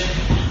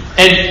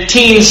 and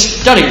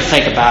teens, don't even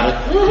think about it.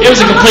 It was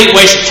a complete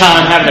waste of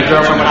time having a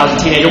girlfriend when I was a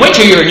teenager. Wait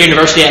till you're in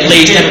university at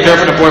least, have a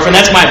girlfriend or boyfriend.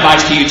 That's my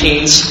advice to you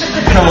teens.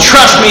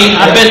 Trust me,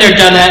 I've been there,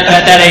 done that.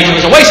 At that age, it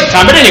was a waste of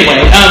time. But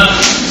anyway,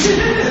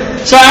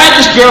 so I had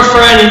this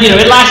girlfriend, and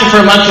it lasted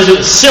for a month because it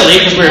was silly,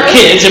 because we were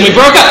kids, and we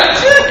broke up.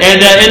 And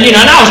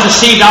I was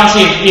deceived.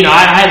 Obviously,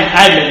 I hadn't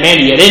met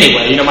Mandy yet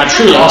anyway. My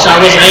true love, so I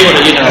wasn't able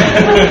to,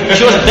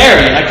 she wasn't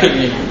there yet. I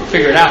couldn't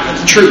figure it out.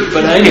 It's the truth.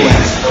 But anyway.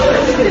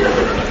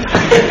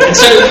 And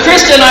so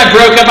Krista and I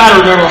broke up. I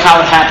don't remember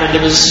how it happened. It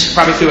was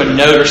probably through a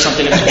note or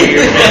something. It was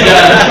weird. And,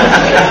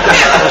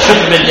 I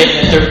shouldn't have been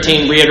dating at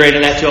 13,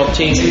 reiterating that to all the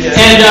teens. And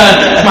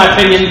that's my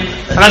opinion.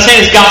 I'm not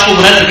saying it's gospel,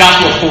 but that's the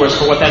gospel of course,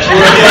 for what that's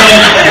worth.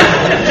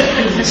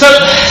 And so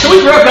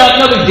we broke up,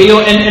 no big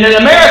deal. And in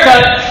America,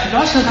 it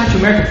always comes back to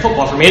American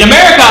football for me. In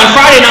America, on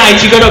Friday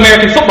nights, you go to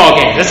American football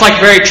games. That's like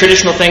a very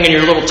traditional thing in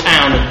your little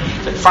town.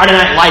 And Friday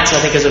Night Lights,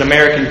 I think, is an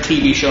American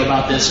TV show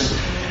about this. And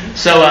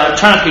so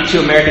try not to be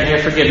too American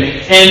here, forgive me.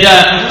 And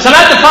so I'm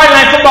at the Friday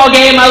night football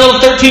game, my little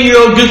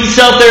 13-year-old goofy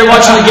self there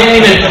watching the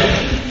game,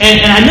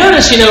 and I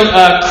noticed,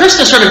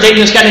 Krista started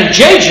dating this guy named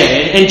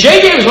JJ, and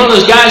JJ was one of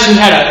those guys who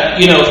had a,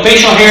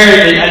 facial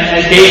hair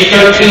at the age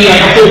of 13, like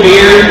a full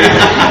beard,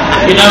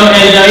 and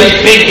he's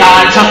a big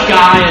guy, tough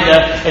guy,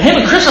 and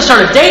him and Krista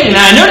started dating,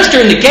 and I noticed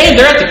during the game,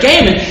 they're at the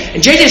game, and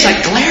JJ's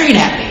like glaring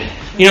at me,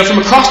 from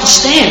across the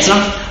stands,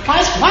 and I'm,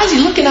 why is he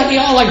looking at me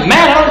all like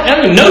mad? I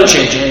don't even know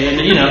JJ,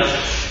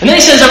 and then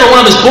he sends over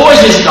one of his boys,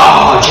 and he says,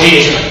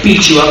 JJ's going to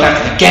beat you up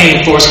after the game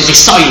for us because he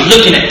saw you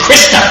looking at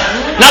Krista.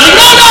 And I was like,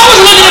 no, I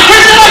wasn't looking at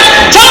Krista.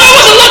 Tell me I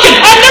wasn't looking.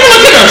 I've never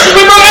looked at her since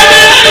we broke up.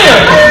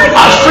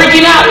 I was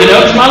freaking out,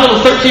 because my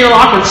little 13-year-old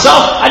awkward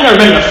self, I'd never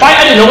been in a fight.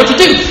 I didn't know what to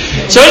do.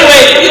 So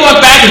anyway, we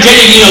went back, and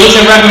JJ, looks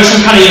around with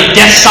some kind of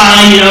death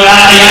sign,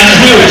 I just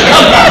knew it was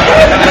coming.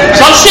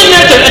 So I'm sitting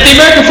there at the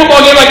American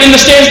football game, like in the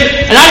stands,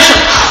 and I just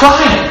start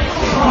crying.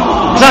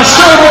 Because I was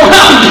so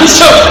overwhelmed. And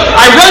so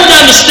I run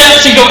down the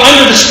steps and go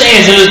under the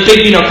stands. And it was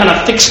big, kind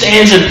of thick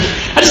stands. And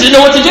I just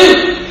didn't know what to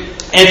do.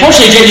 And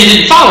fortunately, JJ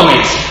didn't follow me.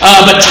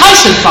 But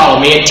Tyson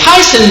followed me. And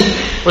Tyson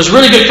was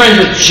really good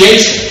friends with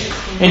Jason.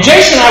 And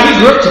Jason and I, we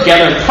grew up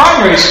together in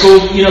primary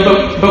school,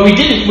 but we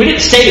didn't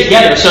stay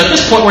together. So at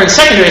this point, we're in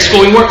secondary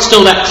school. We weren't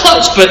still that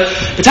close. But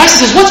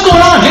Tyson says, what's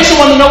going on?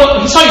 Jason wanted to know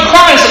he saw you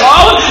crying. I said,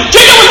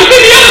 Jason wants to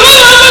beat me up.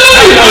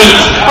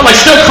 I'm like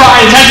still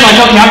crying. And Tyson's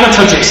like, okay, I'm going to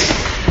tell Jason.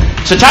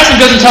 So Tyson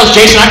goes and tells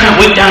Jason, I kind of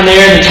wait down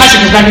there, and then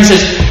Tyson comes back and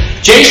says,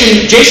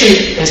 Jason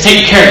has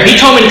taken care of it. He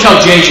told me to tell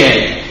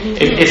JJ,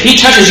 if he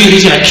touches you,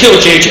 he's going to kill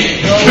JJ.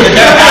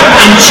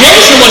 And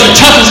Jason was the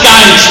toughest guy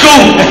in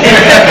school.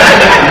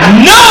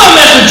 No one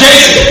messed with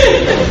Jason.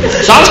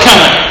 So I was kind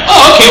of like,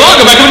 okay, well, I'll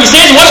go back up to the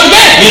stands and watch the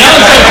game,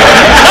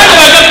 So I go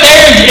back up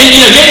there,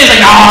 and JJ's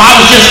like, I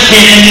was just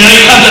kidding,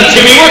 he comes up to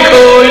me, we're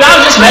cool,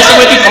 I was just messing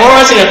with you for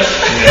us, And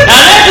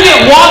I'll never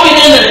forget walking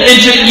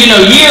into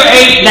year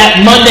 8 that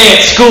Monday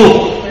at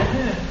school.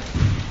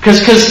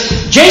 Because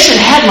Jason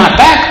had my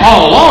back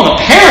all along,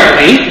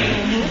 apparently.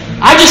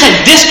 I just had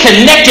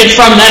disconnected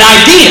from that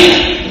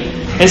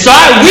idea. And so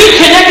I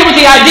reconnected with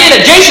the idea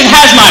that Jason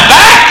has my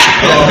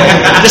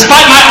back,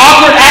 despite my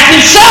awkward acting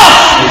self.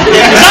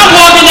 Because I'm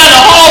walking down the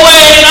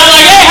hallway and I'm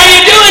like, hey, how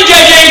you doing,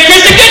 JJ and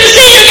Krista? Good to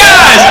see you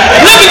guys.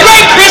 Looking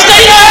great, Krista.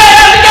 You know, hey,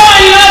 how's it going?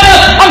 You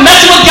know, I'm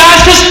messing with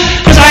guys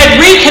because I had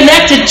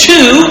reconnected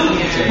to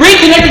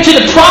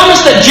the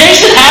promise that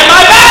Jason had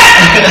my back.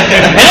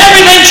 And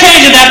everything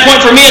changed at that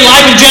point for me in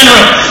life in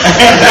general.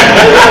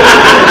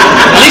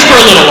 At least for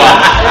a little while.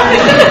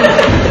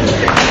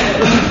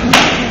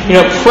 You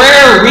know,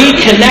 prayer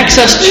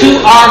reconnects us to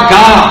our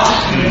God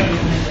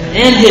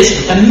and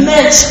His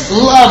immense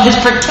love, His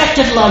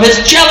protective love,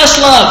 His jealous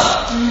love,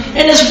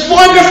 and His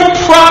wonderful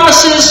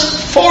promises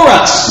for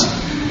us.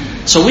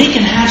 So we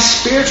can have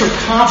spiritual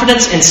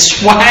confidence and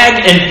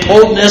swag and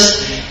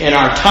boldness in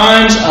our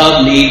times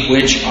of need,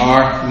 which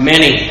are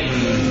many.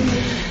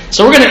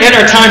 So we're going to end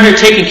our time here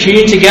taking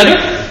communion together,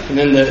 and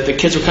then the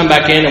kids will come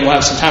back in and we'll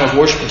have some time of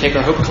worship and take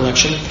our hope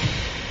collection.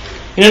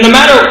 You know, no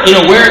matter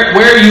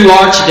where you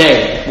are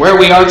today, where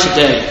we are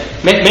today,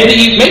 maybe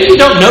you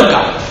don't know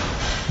God,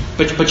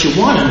 but you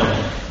want to know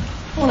Him.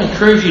 I want to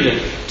encourage you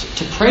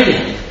to pray to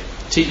Him,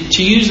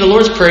 to use the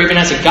Lord's Prayer even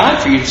as a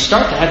guide for you to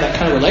start to have that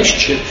kind of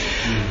relationship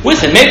with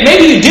Him.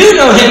 Maybe you do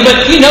know Him,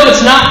 but you know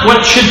it's not what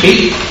it should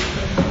be.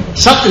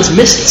 Something's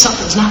missing.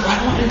 Something's not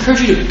right. I want to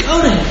encourage you to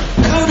go to Him.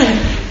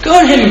 Go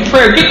to Him in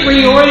prayer. Get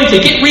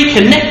reoriented. Get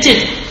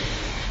reconnected.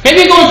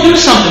 Maybe you're going through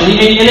something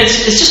and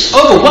it's just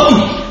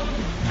overwhelming.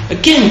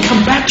 Again,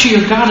 come back to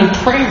your God in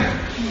prayer.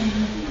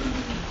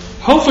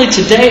 Hopefully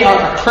today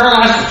our prayer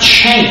life will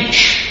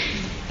change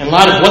in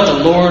light of what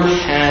the Lord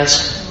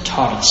has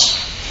taught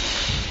us.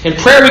 In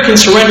prayer we can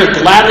surrender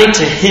gladly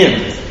to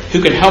Him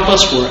who can help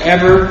us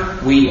wherever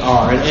we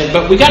are.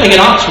 But we got to get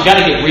honest. We got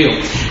to get real.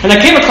 And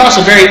I came across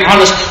a very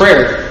honest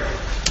prayer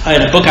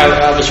in a book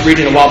I was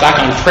reading a while back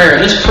on prayer.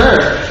 And this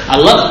prayer, I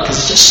love it because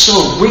it's just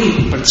so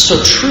real, but it's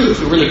so true if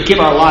we really give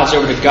our lives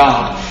over to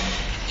God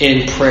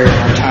in prayer in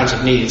our times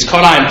of need. It's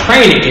called I Am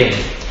Praying Again,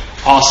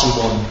 Awesome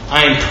One.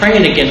 I Am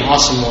Praying Again,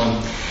 Awesome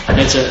One. And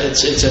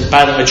it's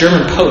by a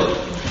German poet,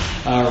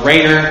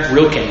 Rainer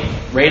Rilke.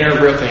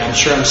 I'm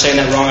sure I'm saying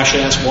that wrong. I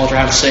should ask Walter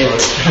how to say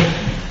it.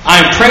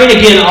 I am praying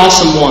again,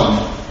 Awesome One.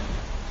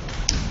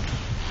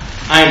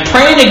 I am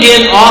praying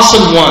again,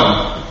 Awesome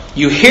One.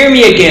 You hear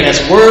me again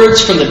as words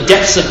from the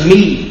depths of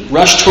me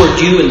rush toward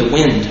you in the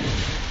wind.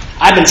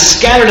 I've been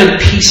scattered in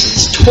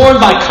pieces,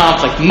 torn by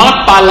conflict,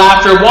 mocked by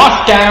laughter,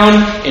 washed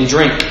down in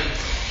drink.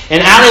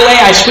 In alleyway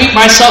I sweep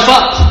myself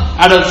up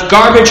out of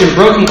garbage and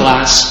broken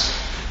glass.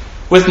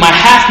 With my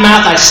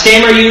half-mouth I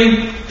stammer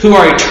you, who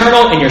are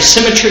eternal in your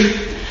symmetry.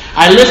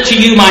 I lift to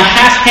you my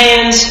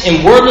half-hands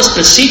in wordless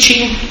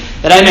beseeching,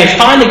 that I may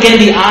find again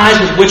the eyes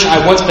with which I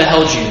once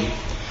beheld you.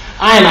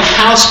 I am a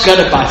house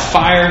gutted by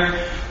fire,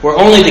 where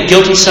only the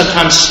guilty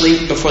sometimes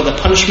sleep before the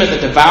punishment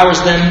that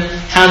devours them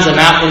hounds them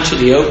out into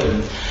the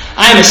open.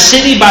 I am a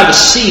city by the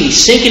sea,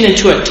 sinking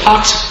into a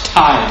toxic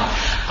tide.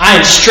 I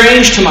am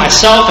strange to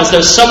myself, as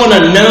though someone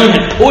unknown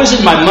had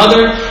poisoned my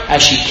mother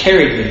as she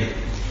carried me.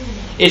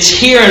 It's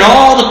here in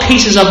all the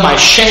pieces of my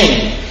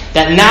shame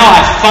that now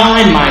I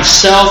find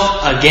myself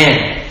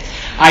again.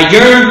 I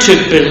yearn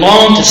to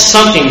belong to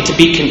something, to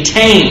be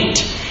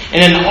contained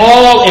in an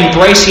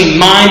all-embracing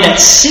mind that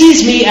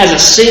sees me as a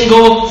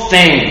single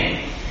thing.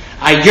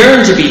 I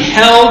yearn to be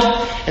held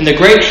in the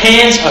great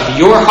hands of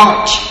your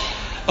heart.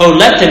 Oh,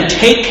 let them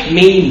take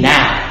me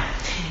now.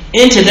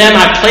 Into them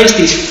I place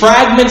these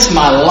fragments of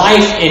my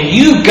life, and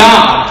you,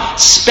 God,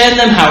 spend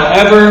them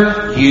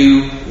however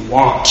you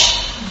want.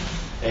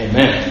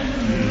 Amen.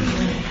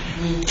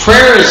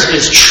 Prayer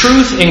is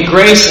truth and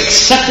grace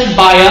accepted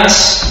by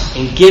us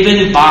and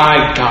given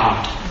by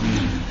God.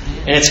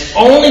 And it's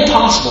only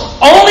possible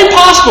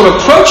to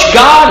approach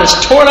God as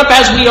torn up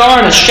as we are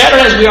and as shattered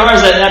as we are,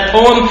 as that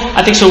poem,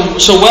 I think, so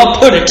well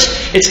put it.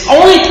 It's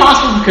only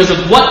possible because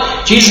of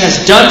what Jesus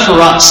has done for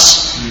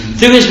us.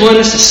 Through His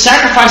willingness to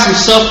sacrifice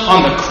Himself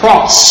on the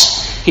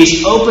cross,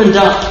 He's opened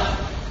up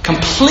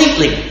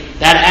completely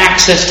that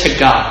access to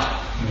God.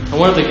 And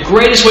one of the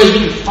greatest ways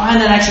we can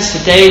find that access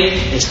today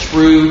is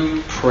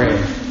through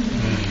prayer.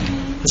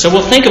 And so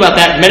we'll think about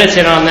that,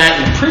 meditate on that,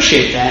 and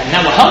appreciate that. And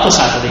that will help us,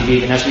 I believe,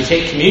 even as we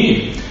take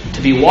communion, to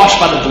be washed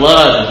by the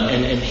blood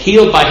and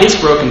healed by His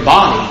broken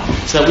body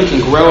so that we can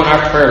grow in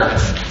our prayer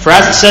life. For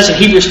as it says in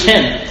Hebrews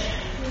 10,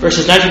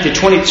 verses 19 through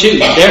 22,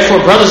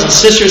 therefore, brothers and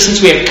sisters, since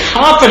we have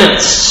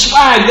confidence,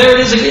 there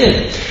it is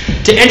again,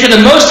 to enter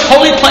the most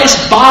holy place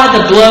by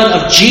the blood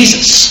of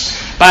Jesus,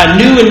 by a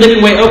new and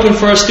living way opened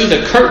for us through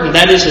the curtain,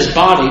 that is His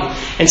body.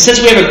 And since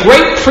we have a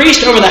great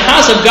priest over the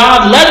house of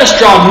God, let us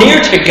draw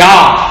near to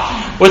God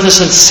with a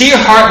sincere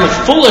heart and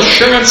with full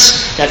assurance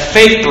that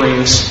faith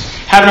brings,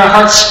 having our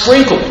hearts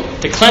sprinkled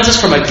to cleanse us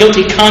from a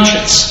guilty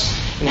conscience,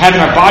 and having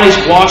our bodies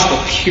washed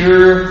with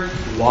pure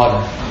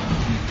water.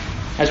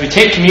 As we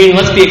take communion,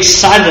 let's be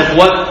excited of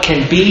what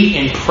can be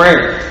in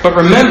prayer. But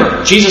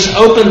remember, Jesus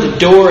opened the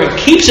door and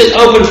keeps it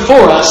open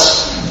for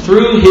us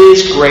through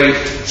His great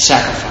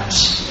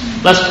sacrifice.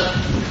 Let's pray.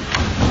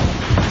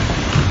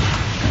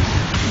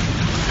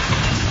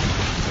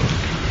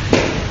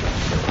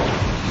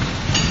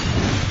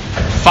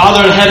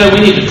 Father in heaven,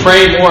 we need to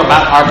pray more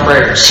about our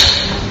prayers.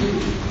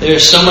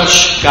 There's so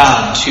much,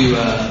 God,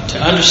 to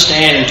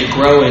understand and to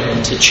grow in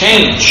and to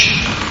change,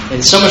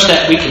 and so much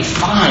that we can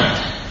find.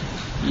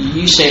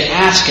 You say,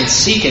 ask and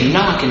seek and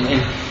knock, and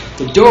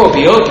the door will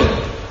be open.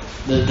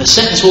 The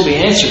sentence will be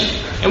answered.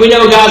 And we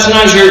know, God,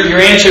 sometimes your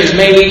answer is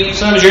maybe,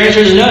 sometimes your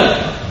answer is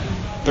no.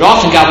 But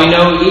often, God, we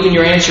know even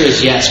your answer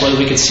is yes, whether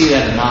we can see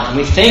that or not. And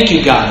we thank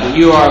you, God, that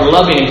you are a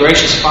loving and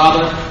gracious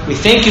Father. We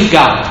thank you,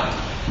 God,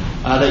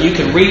 that you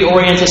can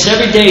reorient us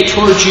every day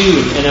towards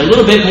you and a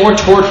little bit more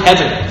toward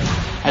heaven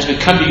as we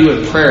come to you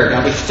in prayer.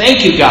 God, we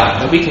thank you,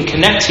 God, that we can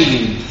connect to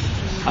you,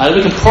 that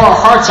we can pour our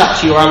hearts out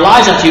to you, our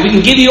lives out to you. We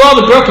can give you all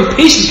the broken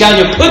pieces, God,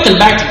 and you put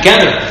them back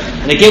together.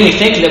 And again, we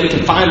thank you that we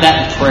can find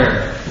that in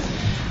prayer.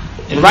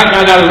 And right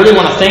now, God, we really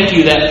want to thank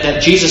you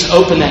that Jesus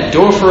opened that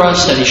door for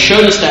us, that he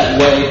showed us that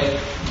way,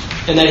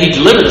 and that he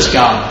delivered us,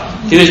 God,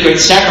 through his great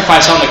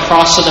sacrifice on the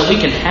cross so that we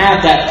can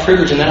have that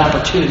privilege and that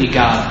opportunity,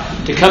 God,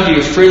 to come to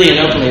you freely and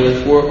openly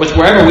with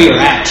wherever we are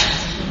at,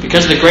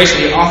 because of the grace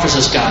that he offers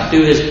us, God,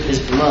 through his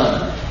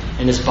blood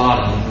and his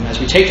body. And as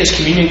we take this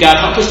communion, God,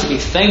 help us to be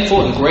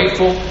thankful and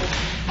grateful.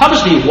 Help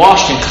us to be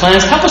washed and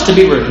cleansed. Help us to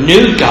be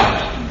renewed,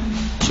 God,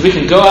 so we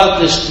can go out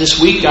this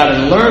week, God,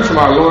 and learn from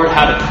our Lord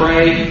how to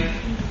pray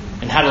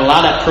and how to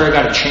allow that prayer,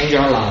 God, to change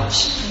our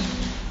lives.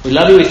 We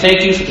love you. We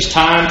thank you for this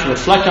time to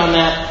reflect on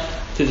that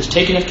through this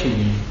taking of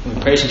communion. We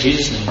praise in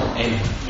Jesus' name. Amen.